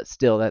playoffs, but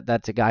still,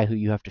 that's a guy who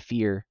you have to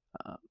fear.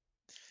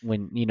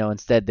 When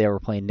instead they were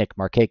playing Nick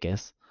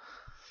Markakis.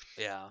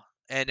 Yeah.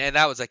 And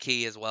that was a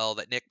key as well,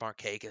 that Nick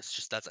Markakis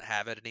just doesn't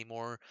have it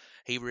anymore.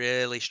 He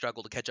really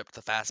struggled to catch up to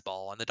the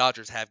fastball, and the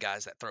Dodgers have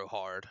guys that throw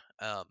hard.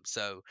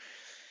 So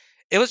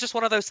it was just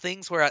one of those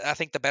things where I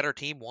think the better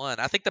team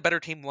won. I think the better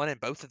team won in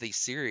both of these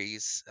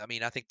series. I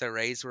mean, I think the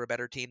Rays were a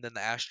better team than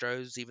the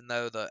Astros, even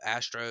though the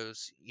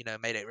Astros,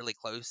 made it really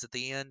close at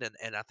the end.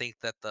 And I think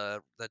that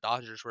the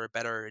Dodgers were a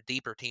better,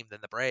 deeper team than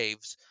the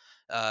Braves,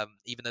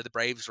 even though the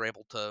Braves were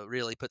able to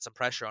really put some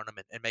pressure on them,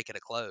 and make it a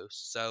close.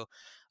 So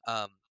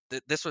um,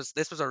 this was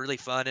a really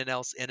fun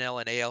NL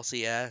and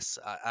ALCS.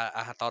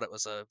 I thought it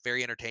was a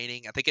very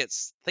entertaining. I think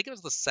it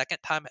was the second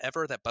time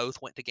ever that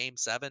both went to Game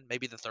 7,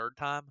 maybe the third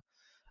time.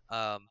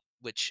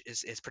 which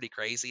is pretty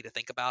crazy to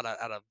think about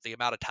out of the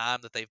amount of time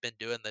that they've been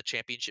doing the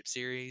championship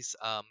series.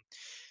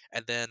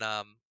 And then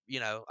a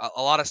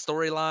lot of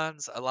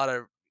storylines, a lot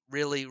of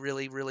really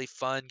really really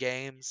fun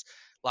games,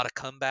 a lot of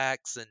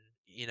comebacks, and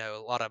a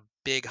lot of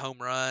big home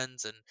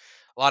runs and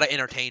a lot of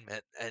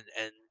entertainment. And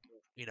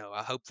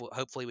I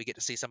hopefully we get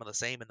to see some of the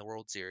same in the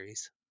World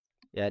Series.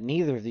 Yeah,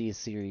 neither of these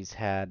series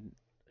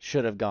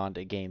should have gone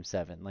to Game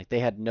 7. Like they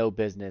had no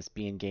business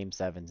being Game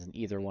 7s in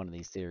either one of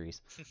these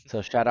series.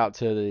 So shout out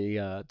to the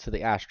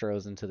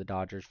Astros and to the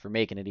Dodgers for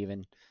making it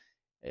even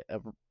a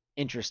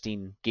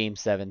interesting Game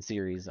 7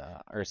 series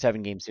or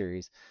 7-game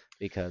series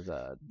because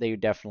they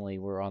definitely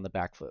were on the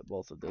back foot,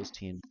 both of those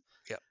teams.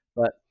 Yep.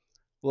 But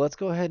well, let's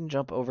go ahead and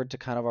jump over to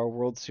kind of our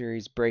World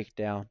Series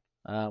breakdown.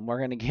 We're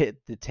going to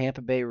get the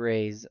Tampa Bay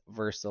Rays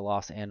versus the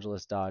Los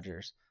Angeles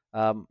Dodgers.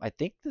 I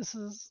think this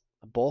is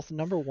both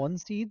number one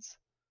seeds,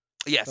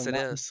 if Yes, I'm it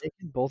not is.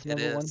 mistaken. Both It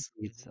number one is.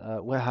 seeds.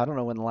 Well, I don't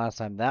know when the last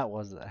time that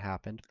was that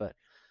happened, but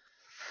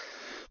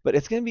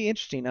it's going to be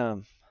interesting.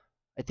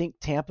 I think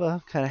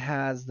Tampa kind of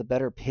has the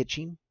better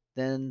pitching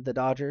than the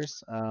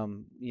Dodgers.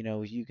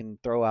 You can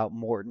throw out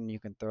Morton, you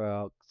can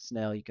throw out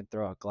Snell, you can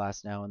throw out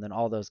Glass now, and then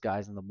all those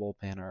guys in the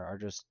bullpen are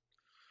just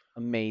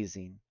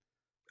amazing.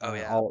 Oh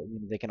yeah. All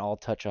they can all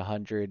touch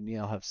 100.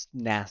 Have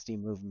nasty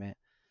movement.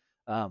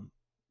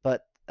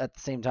 But at the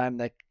same time,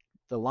 the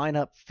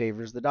lineup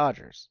favors the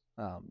Dodgers.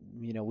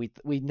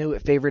 We knew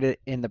it favored it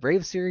in the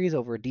Braves series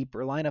over a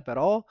deeper lineup at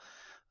all.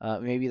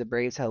 Maybe the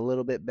Braves had a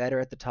little bit better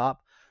at the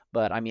top,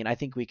 but I mean, I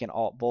think we can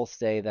all both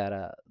say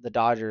that the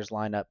Dodgers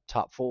lineup,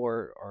 top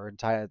four or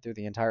through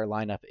the entire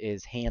lineup,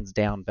 is hands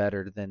down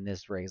better than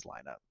this Rays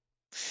lineup.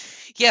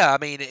 Yeah, I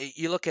mean,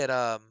 you look at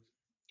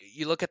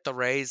the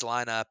Rays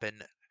lineup, and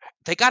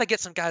they got to get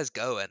some guys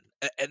going,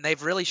 and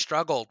they've really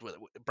struggled with.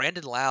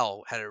 Brandon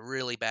Lau had a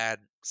really bad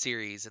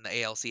series in the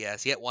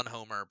ALCS. He had one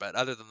homer, but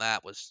other than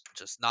that, was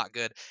just not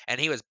good. And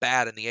he was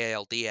bad in the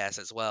ALDS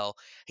as well.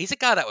 He's a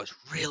guy that was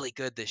really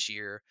good this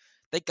year.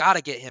 They got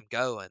to get him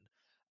going.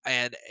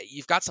 And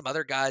you've got some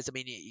other guys. I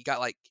mean, you got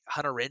like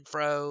Hunter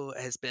Renfro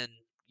has been,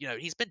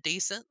 he's been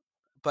decent,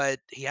 but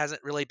he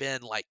hasn't really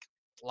been like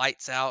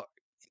lights out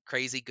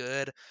crazy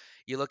good.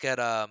 You look at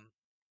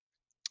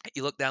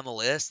you look down the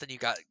list and you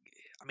got,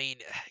 I mean,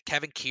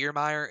 Kevin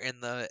Kiermaier in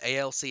the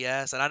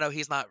ALCS, and I know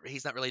he's not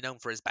really known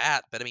for his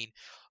bat, but I mean,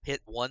 hit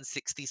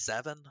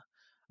 167.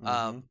 Mm-hmm.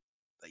 Um,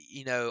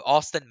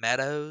 Austin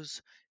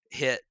Meadows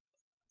hit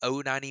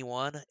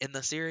 091 in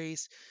the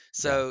series. Yeah.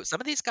 So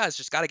some of these guys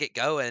just got to get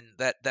going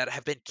that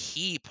have been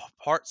key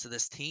parts of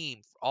this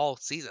team all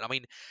season. I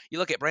mean, you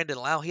look at Brandon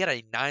Lau, he had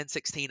a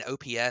 916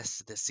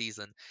 OPS this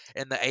season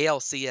in the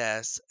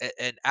ALCS,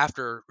 and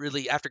after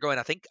going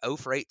I think 0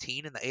 for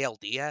 18 in the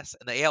ALDS,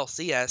 in the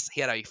ALCS he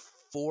had a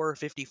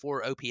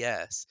 454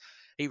 OPS.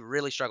 He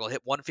really struggled, hit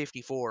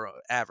 154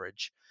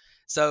 average.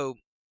 So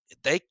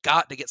they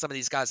got to get some of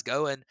these guys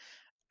going.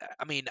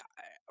 I mean,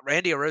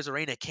 Randy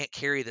Arozarena can't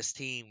carry this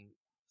team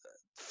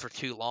for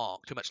too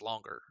much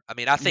longer. I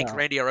mean, I think No.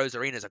 Randy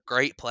Arozarena is a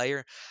great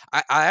player.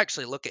 I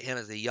actually look at him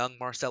as a young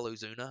Marcell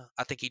Ozuna.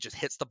 I think he just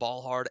hits the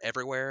ball hard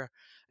everywhere,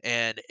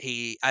 and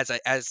he, as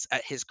at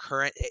his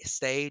current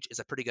stage, is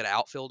a pretty good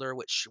outfielder.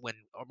 Which when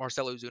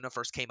Marcell Ozuna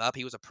first came up,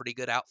 he was a pretty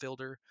good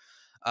outfielder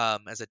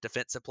as a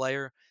defensive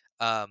player.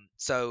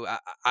 So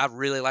I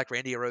really like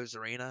Randy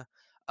Arozarena.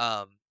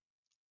 Um,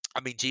 I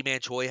mean, G-Man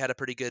Choi had a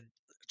pretty good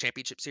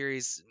championship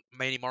series.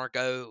 Manny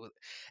Margot,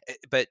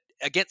 but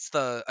against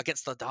the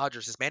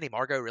Dodgers, is Manny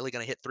Margot really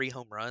going to hit 3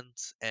 home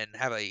runs and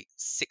have a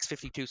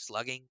 652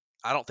 slugging?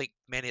 I don't think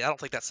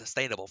that's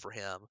sustainable for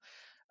him.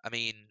 I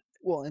mean,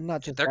 Well, and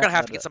not just they're going that, to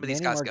have to but get some of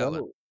these guys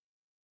going.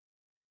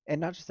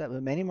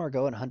 Manny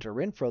Margot and Hunter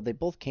Renfro, they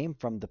both came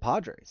from the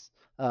Padres.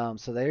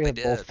 So they They have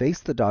both did.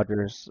 faced the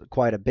Dodgers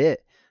quite a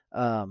bit.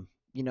 And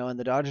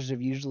the Dodgers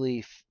have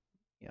usually,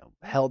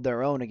 held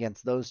their own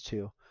against those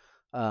two.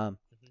 Um,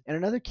 Mhm. and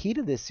another key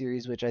to this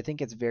series, which I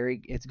think it's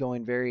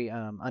going very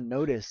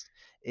unnoticed,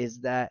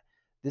 is that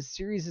this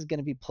series is going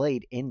to be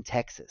played in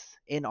Texas,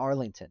 in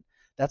Arlington.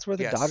 That's where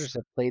the Yes, Dodgers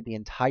have played the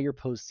entire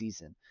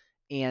postseason.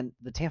 And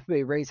the Tampa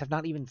Bay Rays have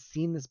not even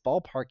seen this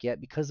ballpark yet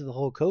because of the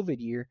whole COVID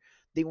year.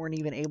 They weren't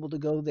even able to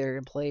go there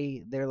and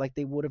play there like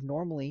they would have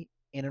normally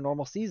in a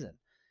normal season.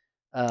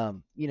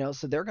 So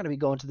they're going to be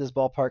going to this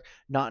ballpark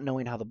not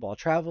knowing how the ball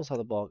travels, how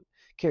the ball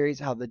carries,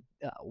 how the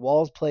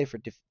walls play for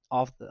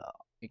off the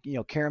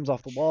caroms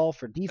off the wall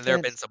for and there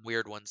have been defense, some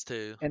weird ones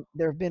too. and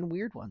there have been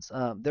weird ones.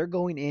 They're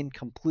going in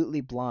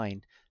completely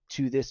blind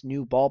to this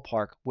new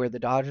ballpark where the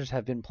Dodgers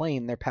have been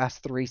playing their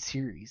past three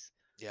series,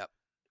 Yep.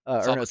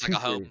 It's or no, almost like two a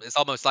home. series. It's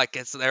almost like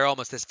they're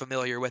almost as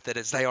familiar with it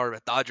as they are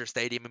with Dodger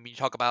Stadium. I mean, you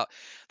talk about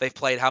they've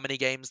played how many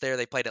games there?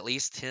 They played at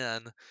least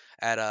 10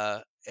 at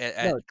No,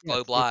 yeah,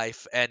 Globe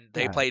Life, and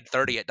they yeah, played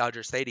 30 at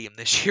Dodger Stadium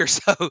this year.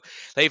 So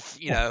they've,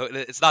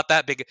 it's not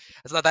that big.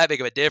 It's not that big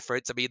of a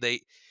difference. I mean,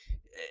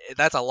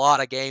 that's a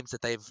lot of games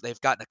that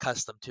they've gotten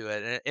accustomed to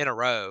it in a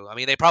row. I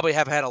mean, they probably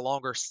have had a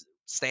longer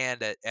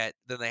stand at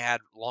than they had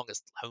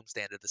longest home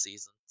stand of the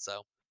season.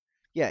 So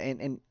yeah,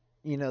 and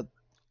you know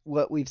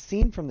what we've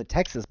seen from the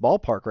Texas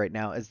ballpark right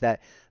now is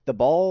that the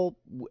ball,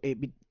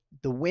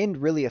 the wind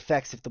really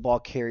affects if the ball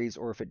carries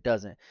or if it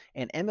doesn't.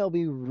 And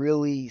MLB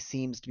really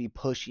seems to be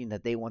pushing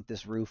that they want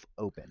this roof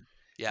open.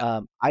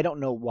 Yep. I don't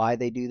know why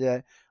they do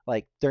that.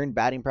 Like during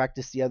batting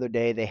practice the other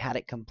day, they had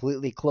it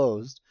completely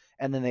closed,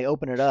 and then they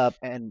open it up,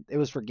 and it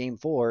was for Game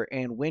 4,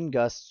 and wind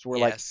gusts were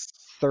like Yes.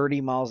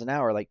 30 miles an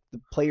hour. Like the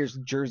players'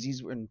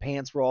 jerseys and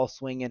pants were all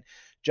swinging.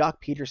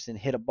 Jock Peterson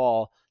hit a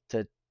ball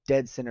to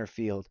dead center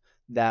field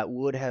that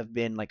would have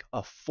been like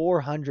a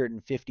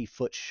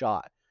 450-foot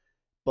shot,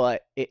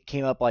 but it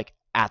came up like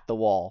at the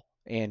wall,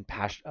 and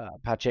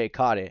Pache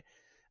caught it.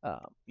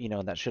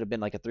 That should have been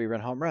like a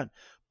 3-run home run.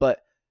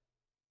 But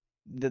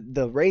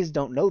the Rays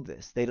don't know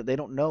this. They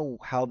don't know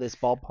how this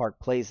ballpark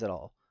plays at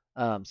all.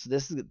 So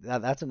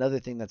that's another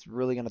thing that's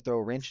really going to throw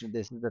a wrench into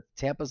this, is that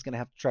Tampa's going to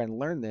have to try and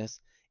learn this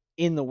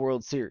in the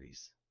World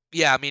Series.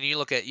 Yeah, I mean, you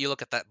look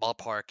at that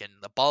ballpark, and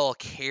the ball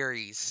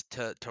carries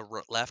to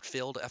left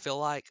field. I feel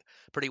like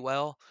pretty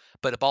well,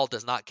 but the ball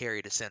does not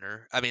carry to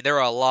center. I mean, there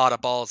are a lot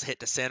of balls hit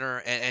to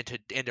center and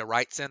to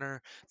right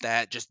center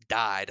that just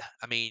died.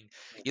 I mean,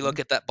 you Hmm. look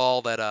at that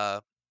ball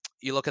that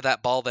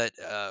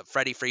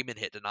Freddie Freeman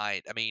hit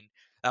tonight. I mean,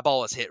 that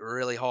ball was hit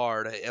really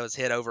hard. It was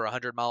hit over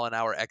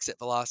 100-mile-an-hour exit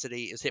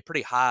velocity. It was hit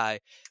pretty high,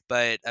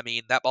 but I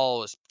mean, that ball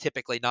was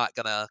typically not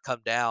gonna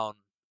come down,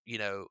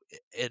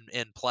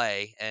 in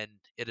play, and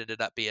it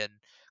ended up being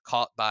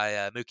caught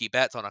by Mookie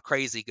Betts on a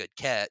crazy good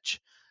catch.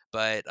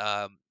 But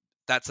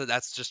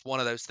that's just one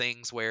of those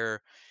things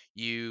where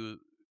you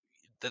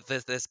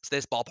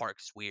this ballpark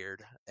is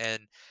weird,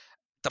 and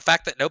the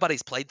fact that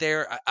nobody's played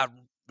there, I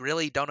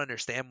really don't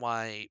understand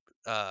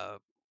uh,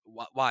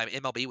 why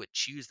MLB would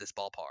choose this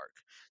ballpark.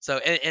 So,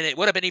 and it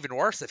would have been even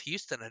worse if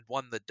Houston had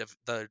won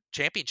the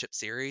championship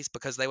series,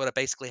 because they would have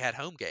basically had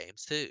home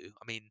games too.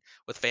 I mean,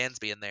 with fans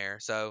being there.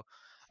 So,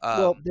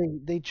 Well,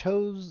 um, they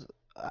chose.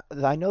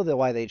 I know that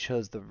why they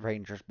chose the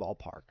Rangers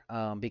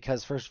ballpark.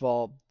 Because first of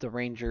all, the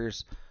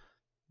Rangers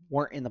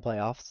weren't in the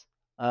playoffs.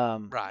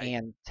 right,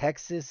 And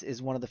Texas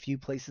is one of the few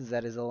places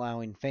that is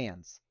allowing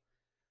fans.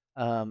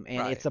 And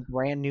right. it's a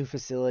brand new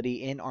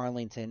facility in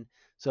Arlington.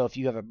 So if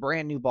you have a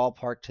brand new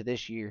ballpark to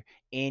this year,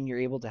 and you're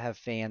able to have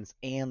fans,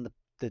 and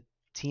the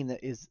team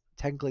that is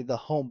technically the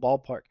home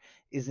ballpark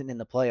isn't in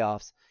the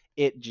playoffs,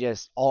 it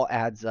just all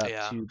adds up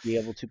Yeah. to be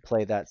able to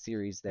play that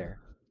series there.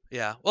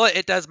 Yeah. Well,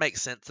 it does make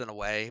sense in a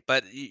way,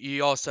 but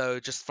you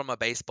also, just from a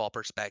baseball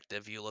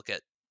perspective, you look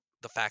at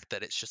the fact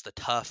that it's just a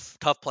tough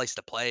place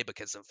to play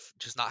because of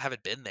just not having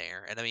been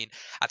there. And I mean,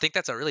 I think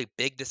that's a really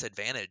big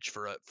disadvantage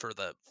for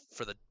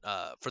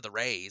the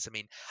Rays. I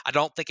mean, I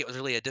don't think it was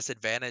really a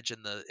disadvantage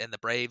in the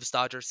Braves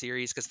Dodgers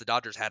series, because the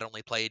Dodgers had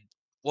only played,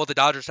 well, the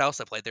Dodgers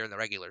also played there in the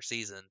regular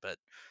season, but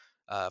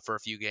for a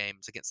few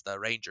games against the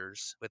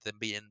Rangers, with them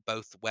being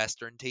both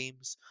Western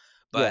teams.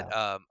 Yeah.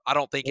 But I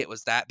don't think it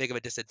was that big of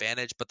a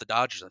disadvantage. But the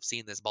Dodgers have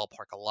seen this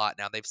ballpark a lot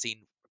now. They've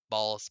seen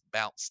balls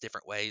bounce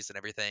different ways and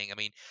everything. I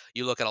mean,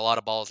 you look at a lot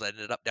of balls that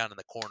ended up down in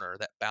the corner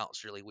that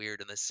bounced really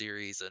weird in this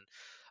series,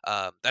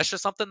 and that's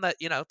just something that,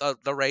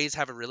 the Rays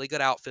have a really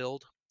good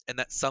outfield, and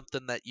that's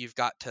something that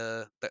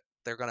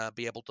they're gonna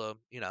be able to,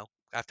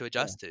 have to Yeah.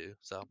 adjust to.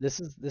 So, This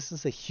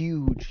is a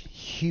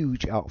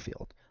huge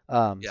outfield.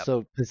 yep,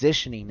 So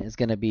positioning is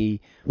going to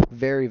be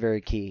very,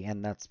 very key,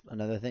 and that's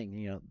another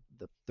thing.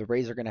 The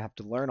Rays are going to have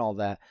to learn all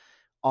that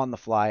on the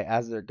fly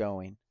as they're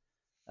going.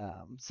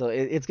 So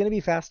it's going to be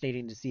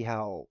fascinating to see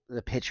how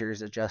the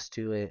pitchers adjust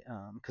to it,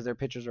 because their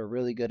pitchers are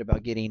really good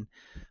about getting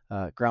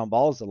ground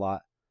balls a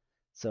lot.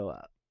 So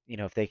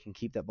if they can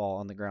keep that ball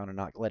on the ground and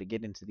not let it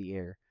get into the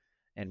air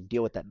and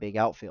deal with that big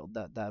outfield,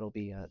 that'll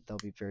be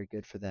very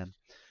good for them.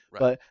 right.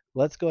 But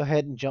let's go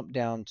ahead and jump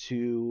down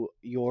to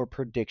your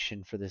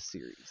prediction for this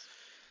series.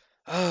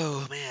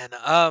 Oh man.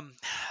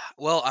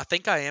 Well, I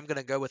think I am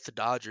gonna go with the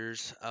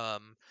Dodgers.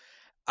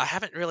 I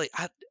haven't really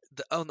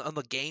on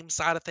the game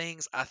side of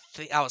things.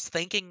 I was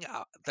thinking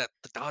that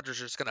the Dodgers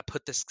are just gonna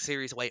put this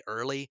series away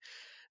early,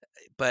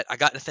 but I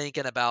got to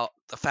thinking about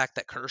the fact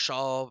that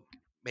Kershaw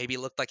maybe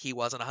looked like he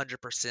wasn't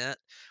 100%.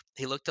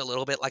 He looked a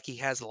little bit like he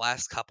has the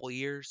last couple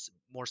years,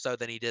 more so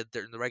than he did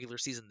during the regular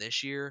season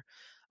this year.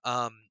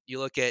 You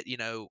look at,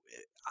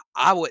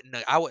 I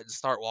wouldn't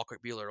start Walker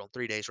Bueller on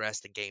 3 days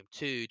rest in game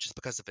 2, just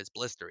because of his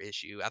blister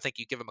issue. I think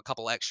you give him a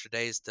couple extra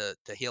days to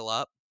heal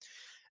up,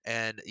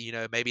 and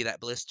maybe that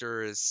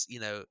blister is,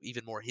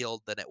 even more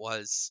healed than it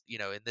was,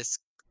 in this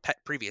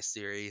previous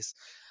series.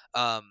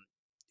 Um,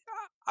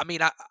 I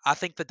mean, I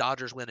think the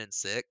Dodgers win in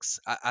 6.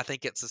 I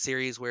think it's a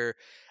series where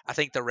I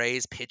think the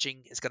Rays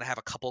pitching is going to have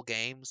a couple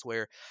games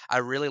where I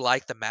really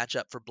like the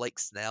matchup for Blake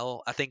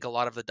Snell. I think a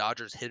lot of the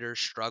Dodgers hitters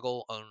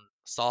struggle on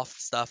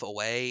soft stuff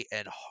away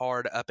and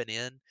hard up and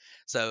in.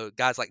 So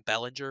guys like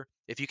Bellinger,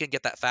 if you can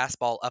get that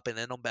fastball up and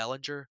in on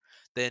Bellinger,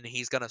 then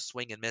he's going to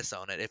swing and miss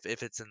on it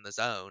if it's in the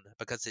zone,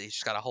 because he's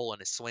just got a hole in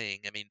his swing.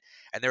 I mean,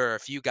 and there are a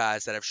few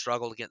guys that have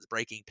struggled against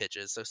breaking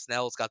pitches. So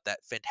Snell's got that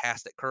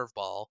fantastic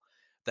curveball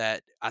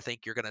that I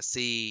think you're going to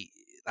see.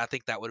 I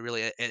think that would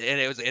really,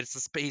 and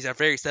he's a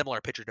very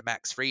similar pitcher to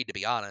Max Fried, to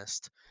be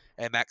honest.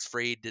 and Max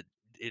Fried did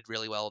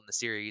really well in the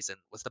series and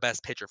was the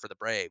best pitcher for the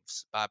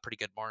Braves by a pretty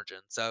good margin.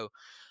 So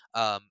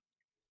um,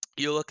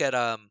 you look at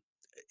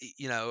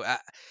you know,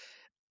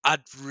 I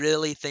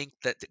really think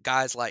that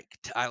guys like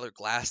Tyler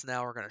Glass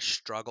now are going to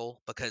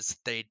struggle because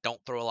they don't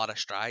throw a lot of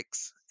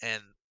strikes,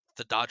 and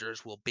the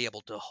Dodgers will be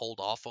able to hold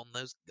off on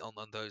those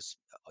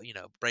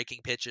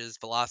breaking pitches,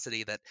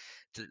 velocity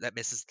that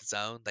misses the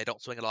zone. They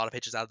don't swing a lot of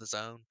pitches out of the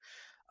zone.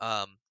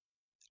 Um,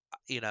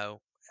 you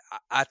know,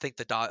 I think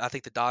I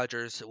think the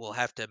Dodgers will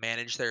have to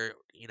manage their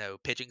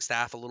pitching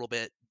staff a little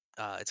bit.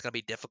 It's going to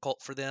be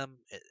difficult for them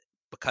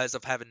because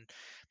of having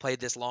played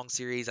this long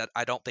series.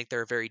 I don't think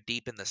they're very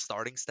deep in the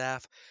starting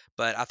staff,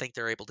 but I think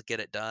they're able to get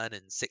it done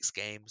in 6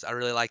 games. I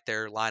really like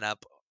their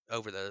lineup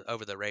over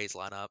the Rays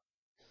lineup.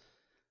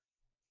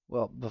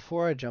 Well,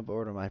 before I jump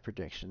over to my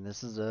prediction,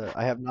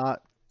 I have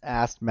not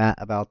asked Matt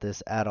about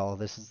this at all.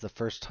 This is the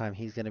first time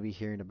he's going to be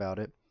hearing about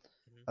it.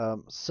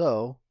 Mhm.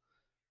 So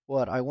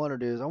what I want to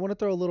do is I want to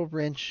throw a little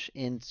wrench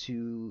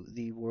into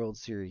the World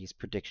Series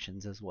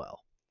predictions as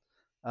well.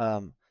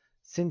 Um,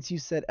 since you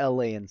said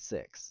LA in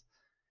 6,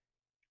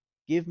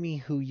 give me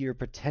who your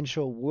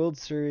potential World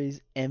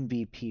Series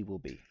MVP will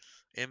be.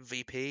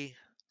 MVP.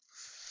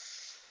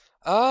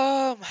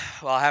 Um,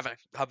 well, I haven't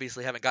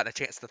gotten a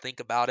chance to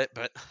think about it,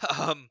 but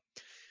um,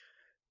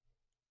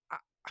 I,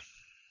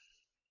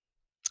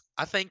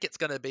 I think it's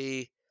gonna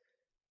be.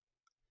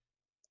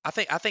 I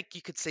think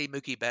you could see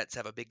Mookie Betts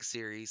have a big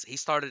series. He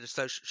started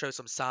to show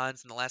some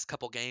signs in the last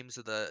couple games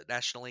of the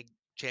National League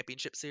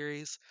Championship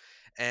Series,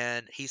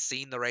 and he's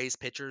seen the Rays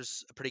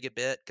pitchers a pretty good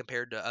bit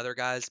compared to other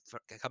guys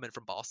coming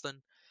from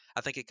Boston.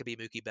 I think it could be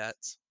Mookie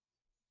Betts.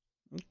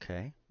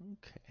 Okay,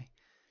 okay.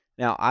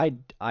 Now,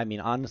 I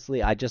mean,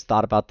 honestly, I just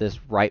thought about this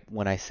right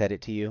when I said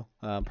it to you,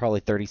 probably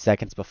 30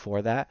 seconds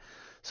before that.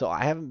 So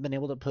I haven't been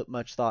able to put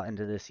much thought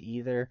into this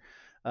either.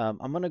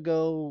 I'm gonna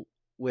go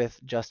with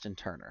Justin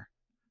Turner.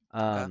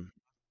 Okay. Um,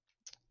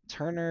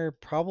 Turner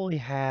probably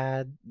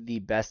had the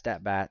best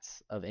at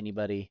bats of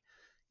anybody.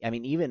 I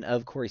mean, even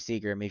of Corey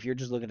Seager. I mean, if you're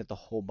just looking at the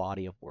whole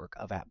body of work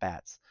of at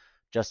bats,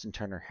 Justin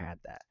Turner had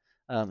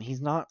that. He's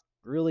not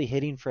really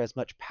hitting for as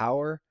much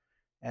power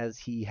as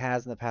he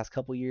has in the past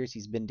couple years.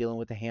 He's been dealing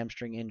with a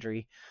hamstring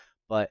injury,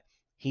 but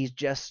he's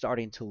just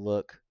starting to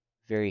look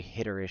very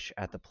hitterish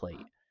at the plate.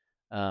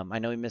 I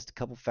know he missed a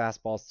couple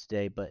fastballs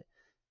today, but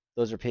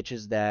those are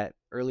pitches that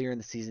earlier in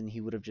the season he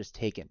would have just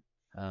taken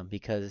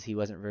because he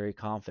wasn't very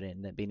confident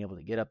in that being able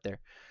to get up there.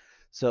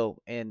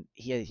 So, and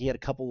he had a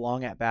couple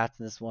long at bats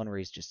in this one where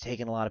he's just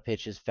taking a lot of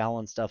pitches,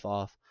 fouling stuff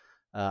off.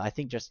 I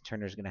think Justin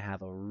Turner's going to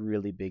have a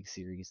really big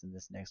series in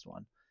this next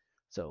one.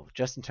 So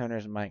Justin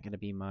Turner's might going to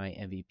be my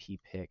MVP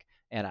pick,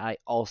 and I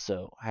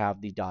also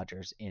have the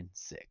Dodgers in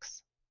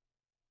 6.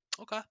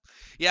 Okay.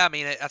 Yeah, I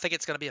mean, I think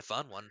it's going to be a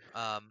fun one.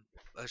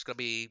 There's going to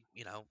be,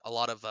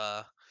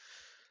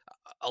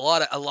 a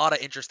lot of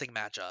interesting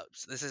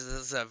matchups.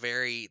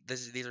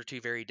 These are two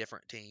very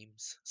different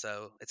teams,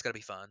 so it's going to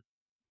be fun.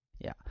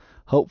 Yeah.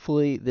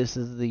 Hopefully, this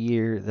is the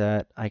year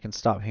that I can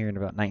stop hearing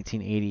about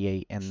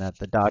 1988 and that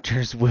the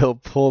Dodgers will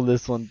pull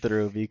this one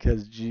through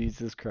because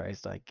Jesus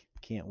Christ, I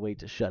can't wait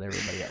to shut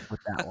everybody up with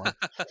that one.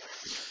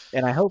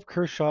 And I hope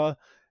Kershaw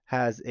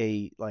has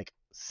a like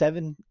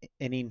 7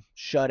 inning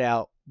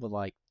shutout with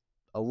like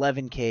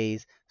 11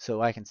 Ks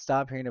so I can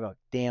stop hearing about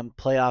damn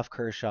playoff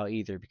Kershaw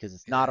either because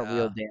it's not a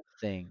real Yeah. damn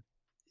thing.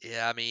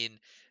 Yeah, I mean,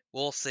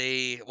 we'll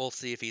see. We'll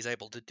see if he's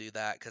able to do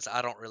that because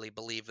I don't really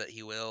believe that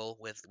he will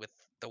with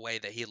the way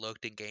that he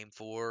looked in Game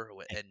 4.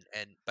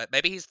 But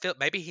maybe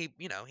maybe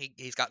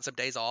he's gotten some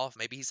days off.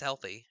 Maybe he's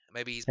healthy.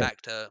 Maybe he's Hey,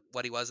 back to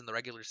what he was in the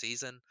regular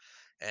season,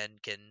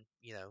 and can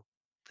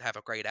have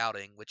a great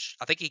outing, which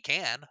I think he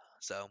can.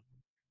 So,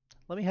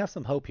 let me have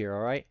some hope here,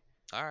 all right?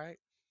 all right.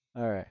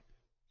 All right.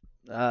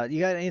 You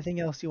got anything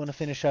else you want to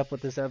finish up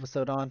with this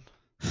episode on?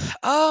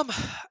 I'm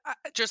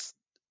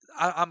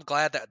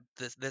glad that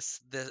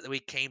this we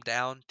came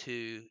down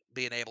to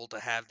being able to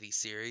have these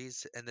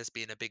series and this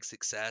being a big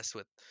success.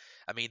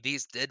 I mean,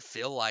 these did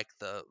feel like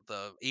the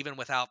even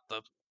without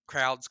the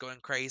crowds going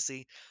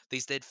crazy,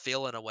 these did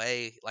feel in a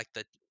way like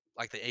the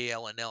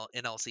AL and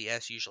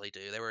NLCS usually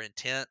do. They were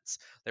intense.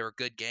 They were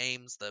good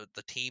games. The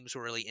teams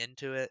were really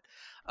into it.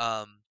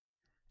 Um,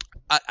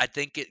 I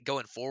think it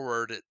going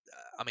forward.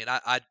 I mean,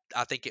 I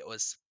think it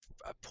was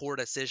a poor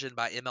decision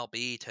by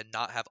MLB to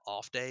not have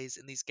off days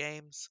in these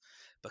games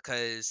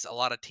because a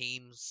lot of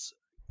teams,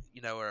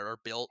 are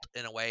built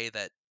in a way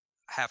that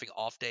having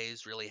off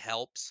days really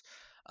helps.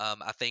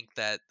 I think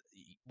that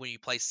when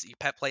play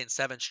in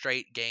 7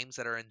 straight games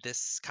that are in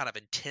this kind of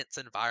intense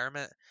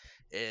environment,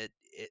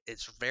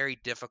 it's very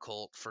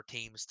difficult for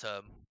teams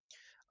to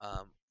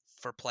um,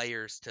 for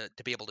players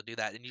to be able to do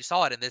that. And you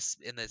saw it in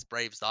this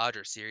Braves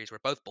Dodgers series where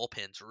both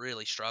bullpens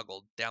really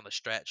struggled down the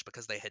stretch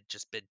because they had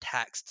just been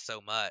taxed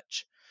so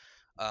much.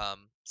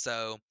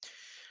 So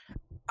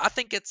I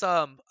think it's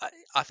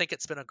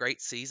been a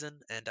great season,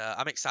 and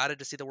I'm excited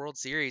to see the World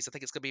Series. I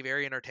think it's going to be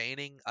very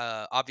entertaining.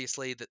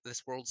 Obviously, that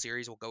this World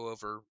Series will go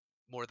over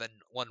more than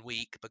 1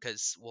 week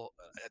because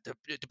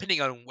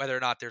depending on whether or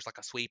not there's like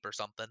a sweep or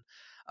something.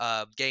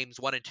 Games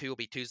 1 and 2 will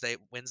be Tuesday,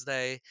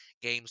 Wednesday.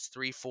 Games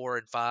 3, 4,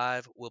 and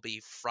 5 will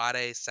be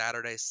Friday,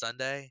 Saturday,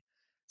 Sunday.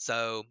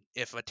 So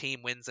if a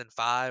team wins in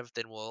 5,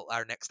 then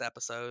our next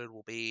episode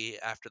will be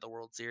after the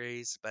World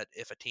Series. But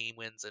if a team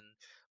wins and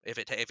if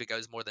it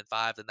goes more than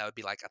 5, then that would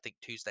be like I think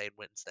Tuesday and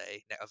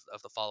Wednesday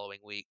of the following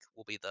week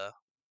will be the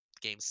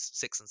games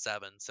 6 and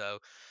 7. So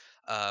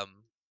um,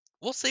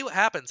 we'll see what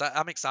happens.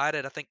 I'm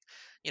excited. I think,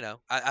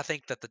 I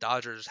think that the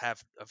Dodgers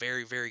have a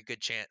very, very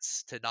good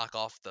chance to knock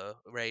off the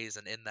Rays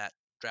and end that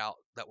drought,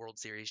 that World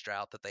Series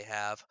drought that they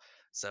have.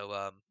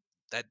 So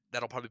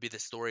that'll probably be the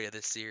story of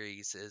this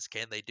series is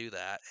can they do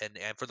that? And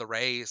for the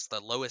Rays, the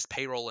lowest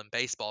payroll in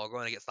baseball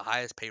going against the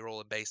highest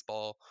payroll in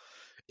baseball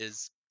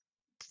is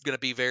going to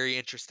be very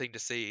interesting to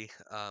see.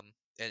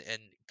 And,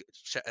 and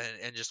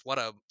and just what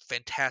a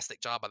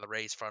fantastic job by the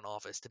Rays front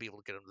office to be able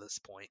to get them to this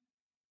point.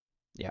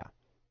 Yeah,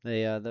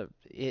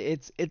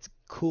 it's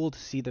cool to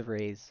see the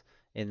Rays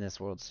in this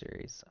World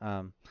Series.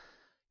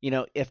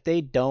 If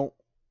they don't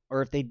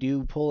or if they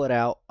do pull it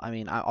out, I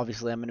mean,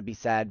 obviously I'm going to be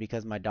sad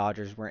because my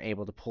Dodgers weren't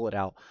able to pull it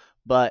out,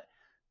 but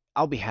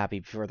I'll be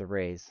happy for the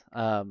Rays.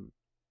 They're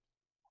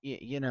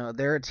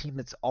a team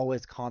that's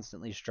always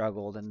constantly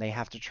struggled, and they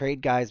have to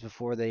trade guys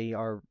before they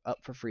are up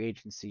for free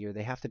agency, or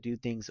they have to do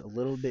things a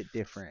little bit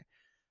different.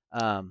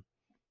 Um,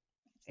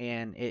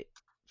 and it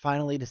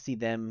finally to see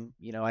them,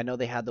 I know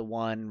they had the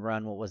one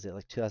run, what was it,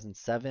 like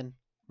 2007,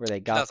 where they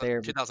got 2000,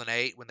 there,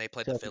 2008 when they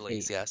played the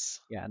Phillies, 2008,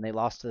 yes. yeah, and they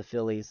lost to the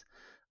Phillies.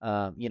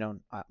 Um, you know,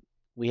 uh,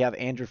 we have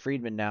Andrew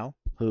Friedman now,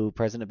 who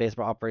president of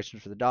baseball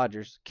operations for the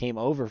Dodgers, came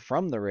over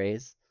from the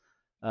Rays.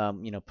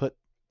 Put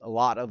a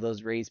lot of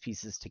those Rays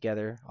pieces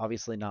together.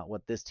 Obviously, not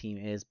what this team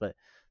is, but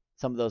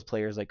some of those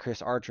players, like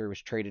Chris Archer,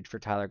 was traded for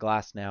Tyler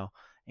Glasnow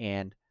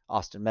and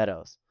Austin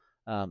Meadows.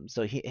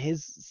 So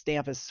his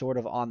stamp is sort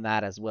of on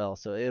that as well.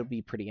 So it'll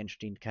be pretty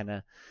interesting to kind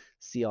of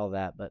see all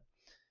that. But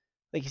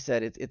like you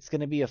said, it's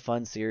going to be a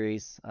fun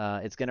series.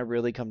 It's going to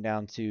really come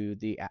down to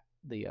the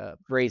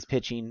Rays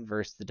pitching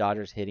versus the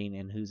Dodgers hitting,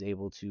 and who's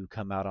able to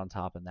come out on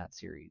top in that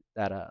series,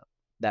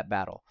 that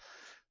battle.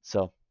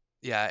 So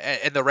Yeah,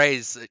 and the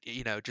Rays,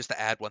 just to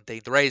add one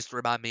thing, the Rays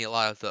remind me a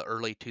lot of the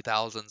early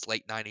 2000s,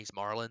 late 90s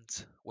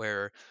Marlins,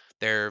 where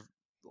there's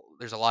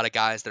a lot of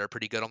guys that are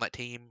pretty good on that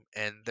team,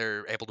 and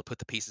they're able to put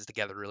the pieces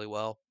together really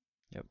well.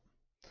 yep.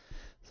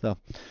 So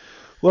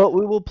well,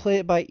 we will play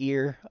it by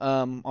ear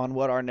on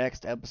what our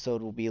next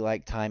episode will be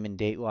like, time and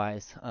date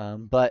wise.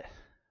 But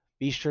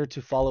be sure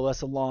to follow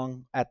us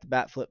along at the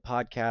Batflip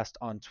Podcast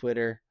on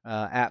Twitter,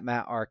 at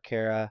Matt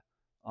Arcara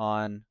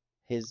on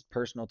his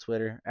personal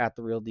Twitter, at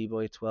the Real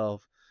DBoy12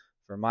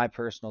 for my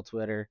personal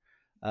Twitter.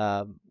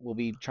 We'll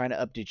be trying to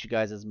update you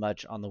guys as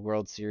much on the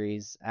World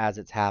Series as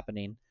it's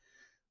happening.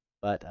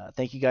 But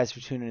thank you guys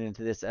for tuning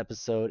into this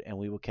episode, and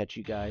we will catch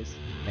you guys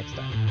next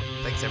time.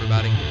 Thanks,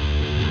 everybody.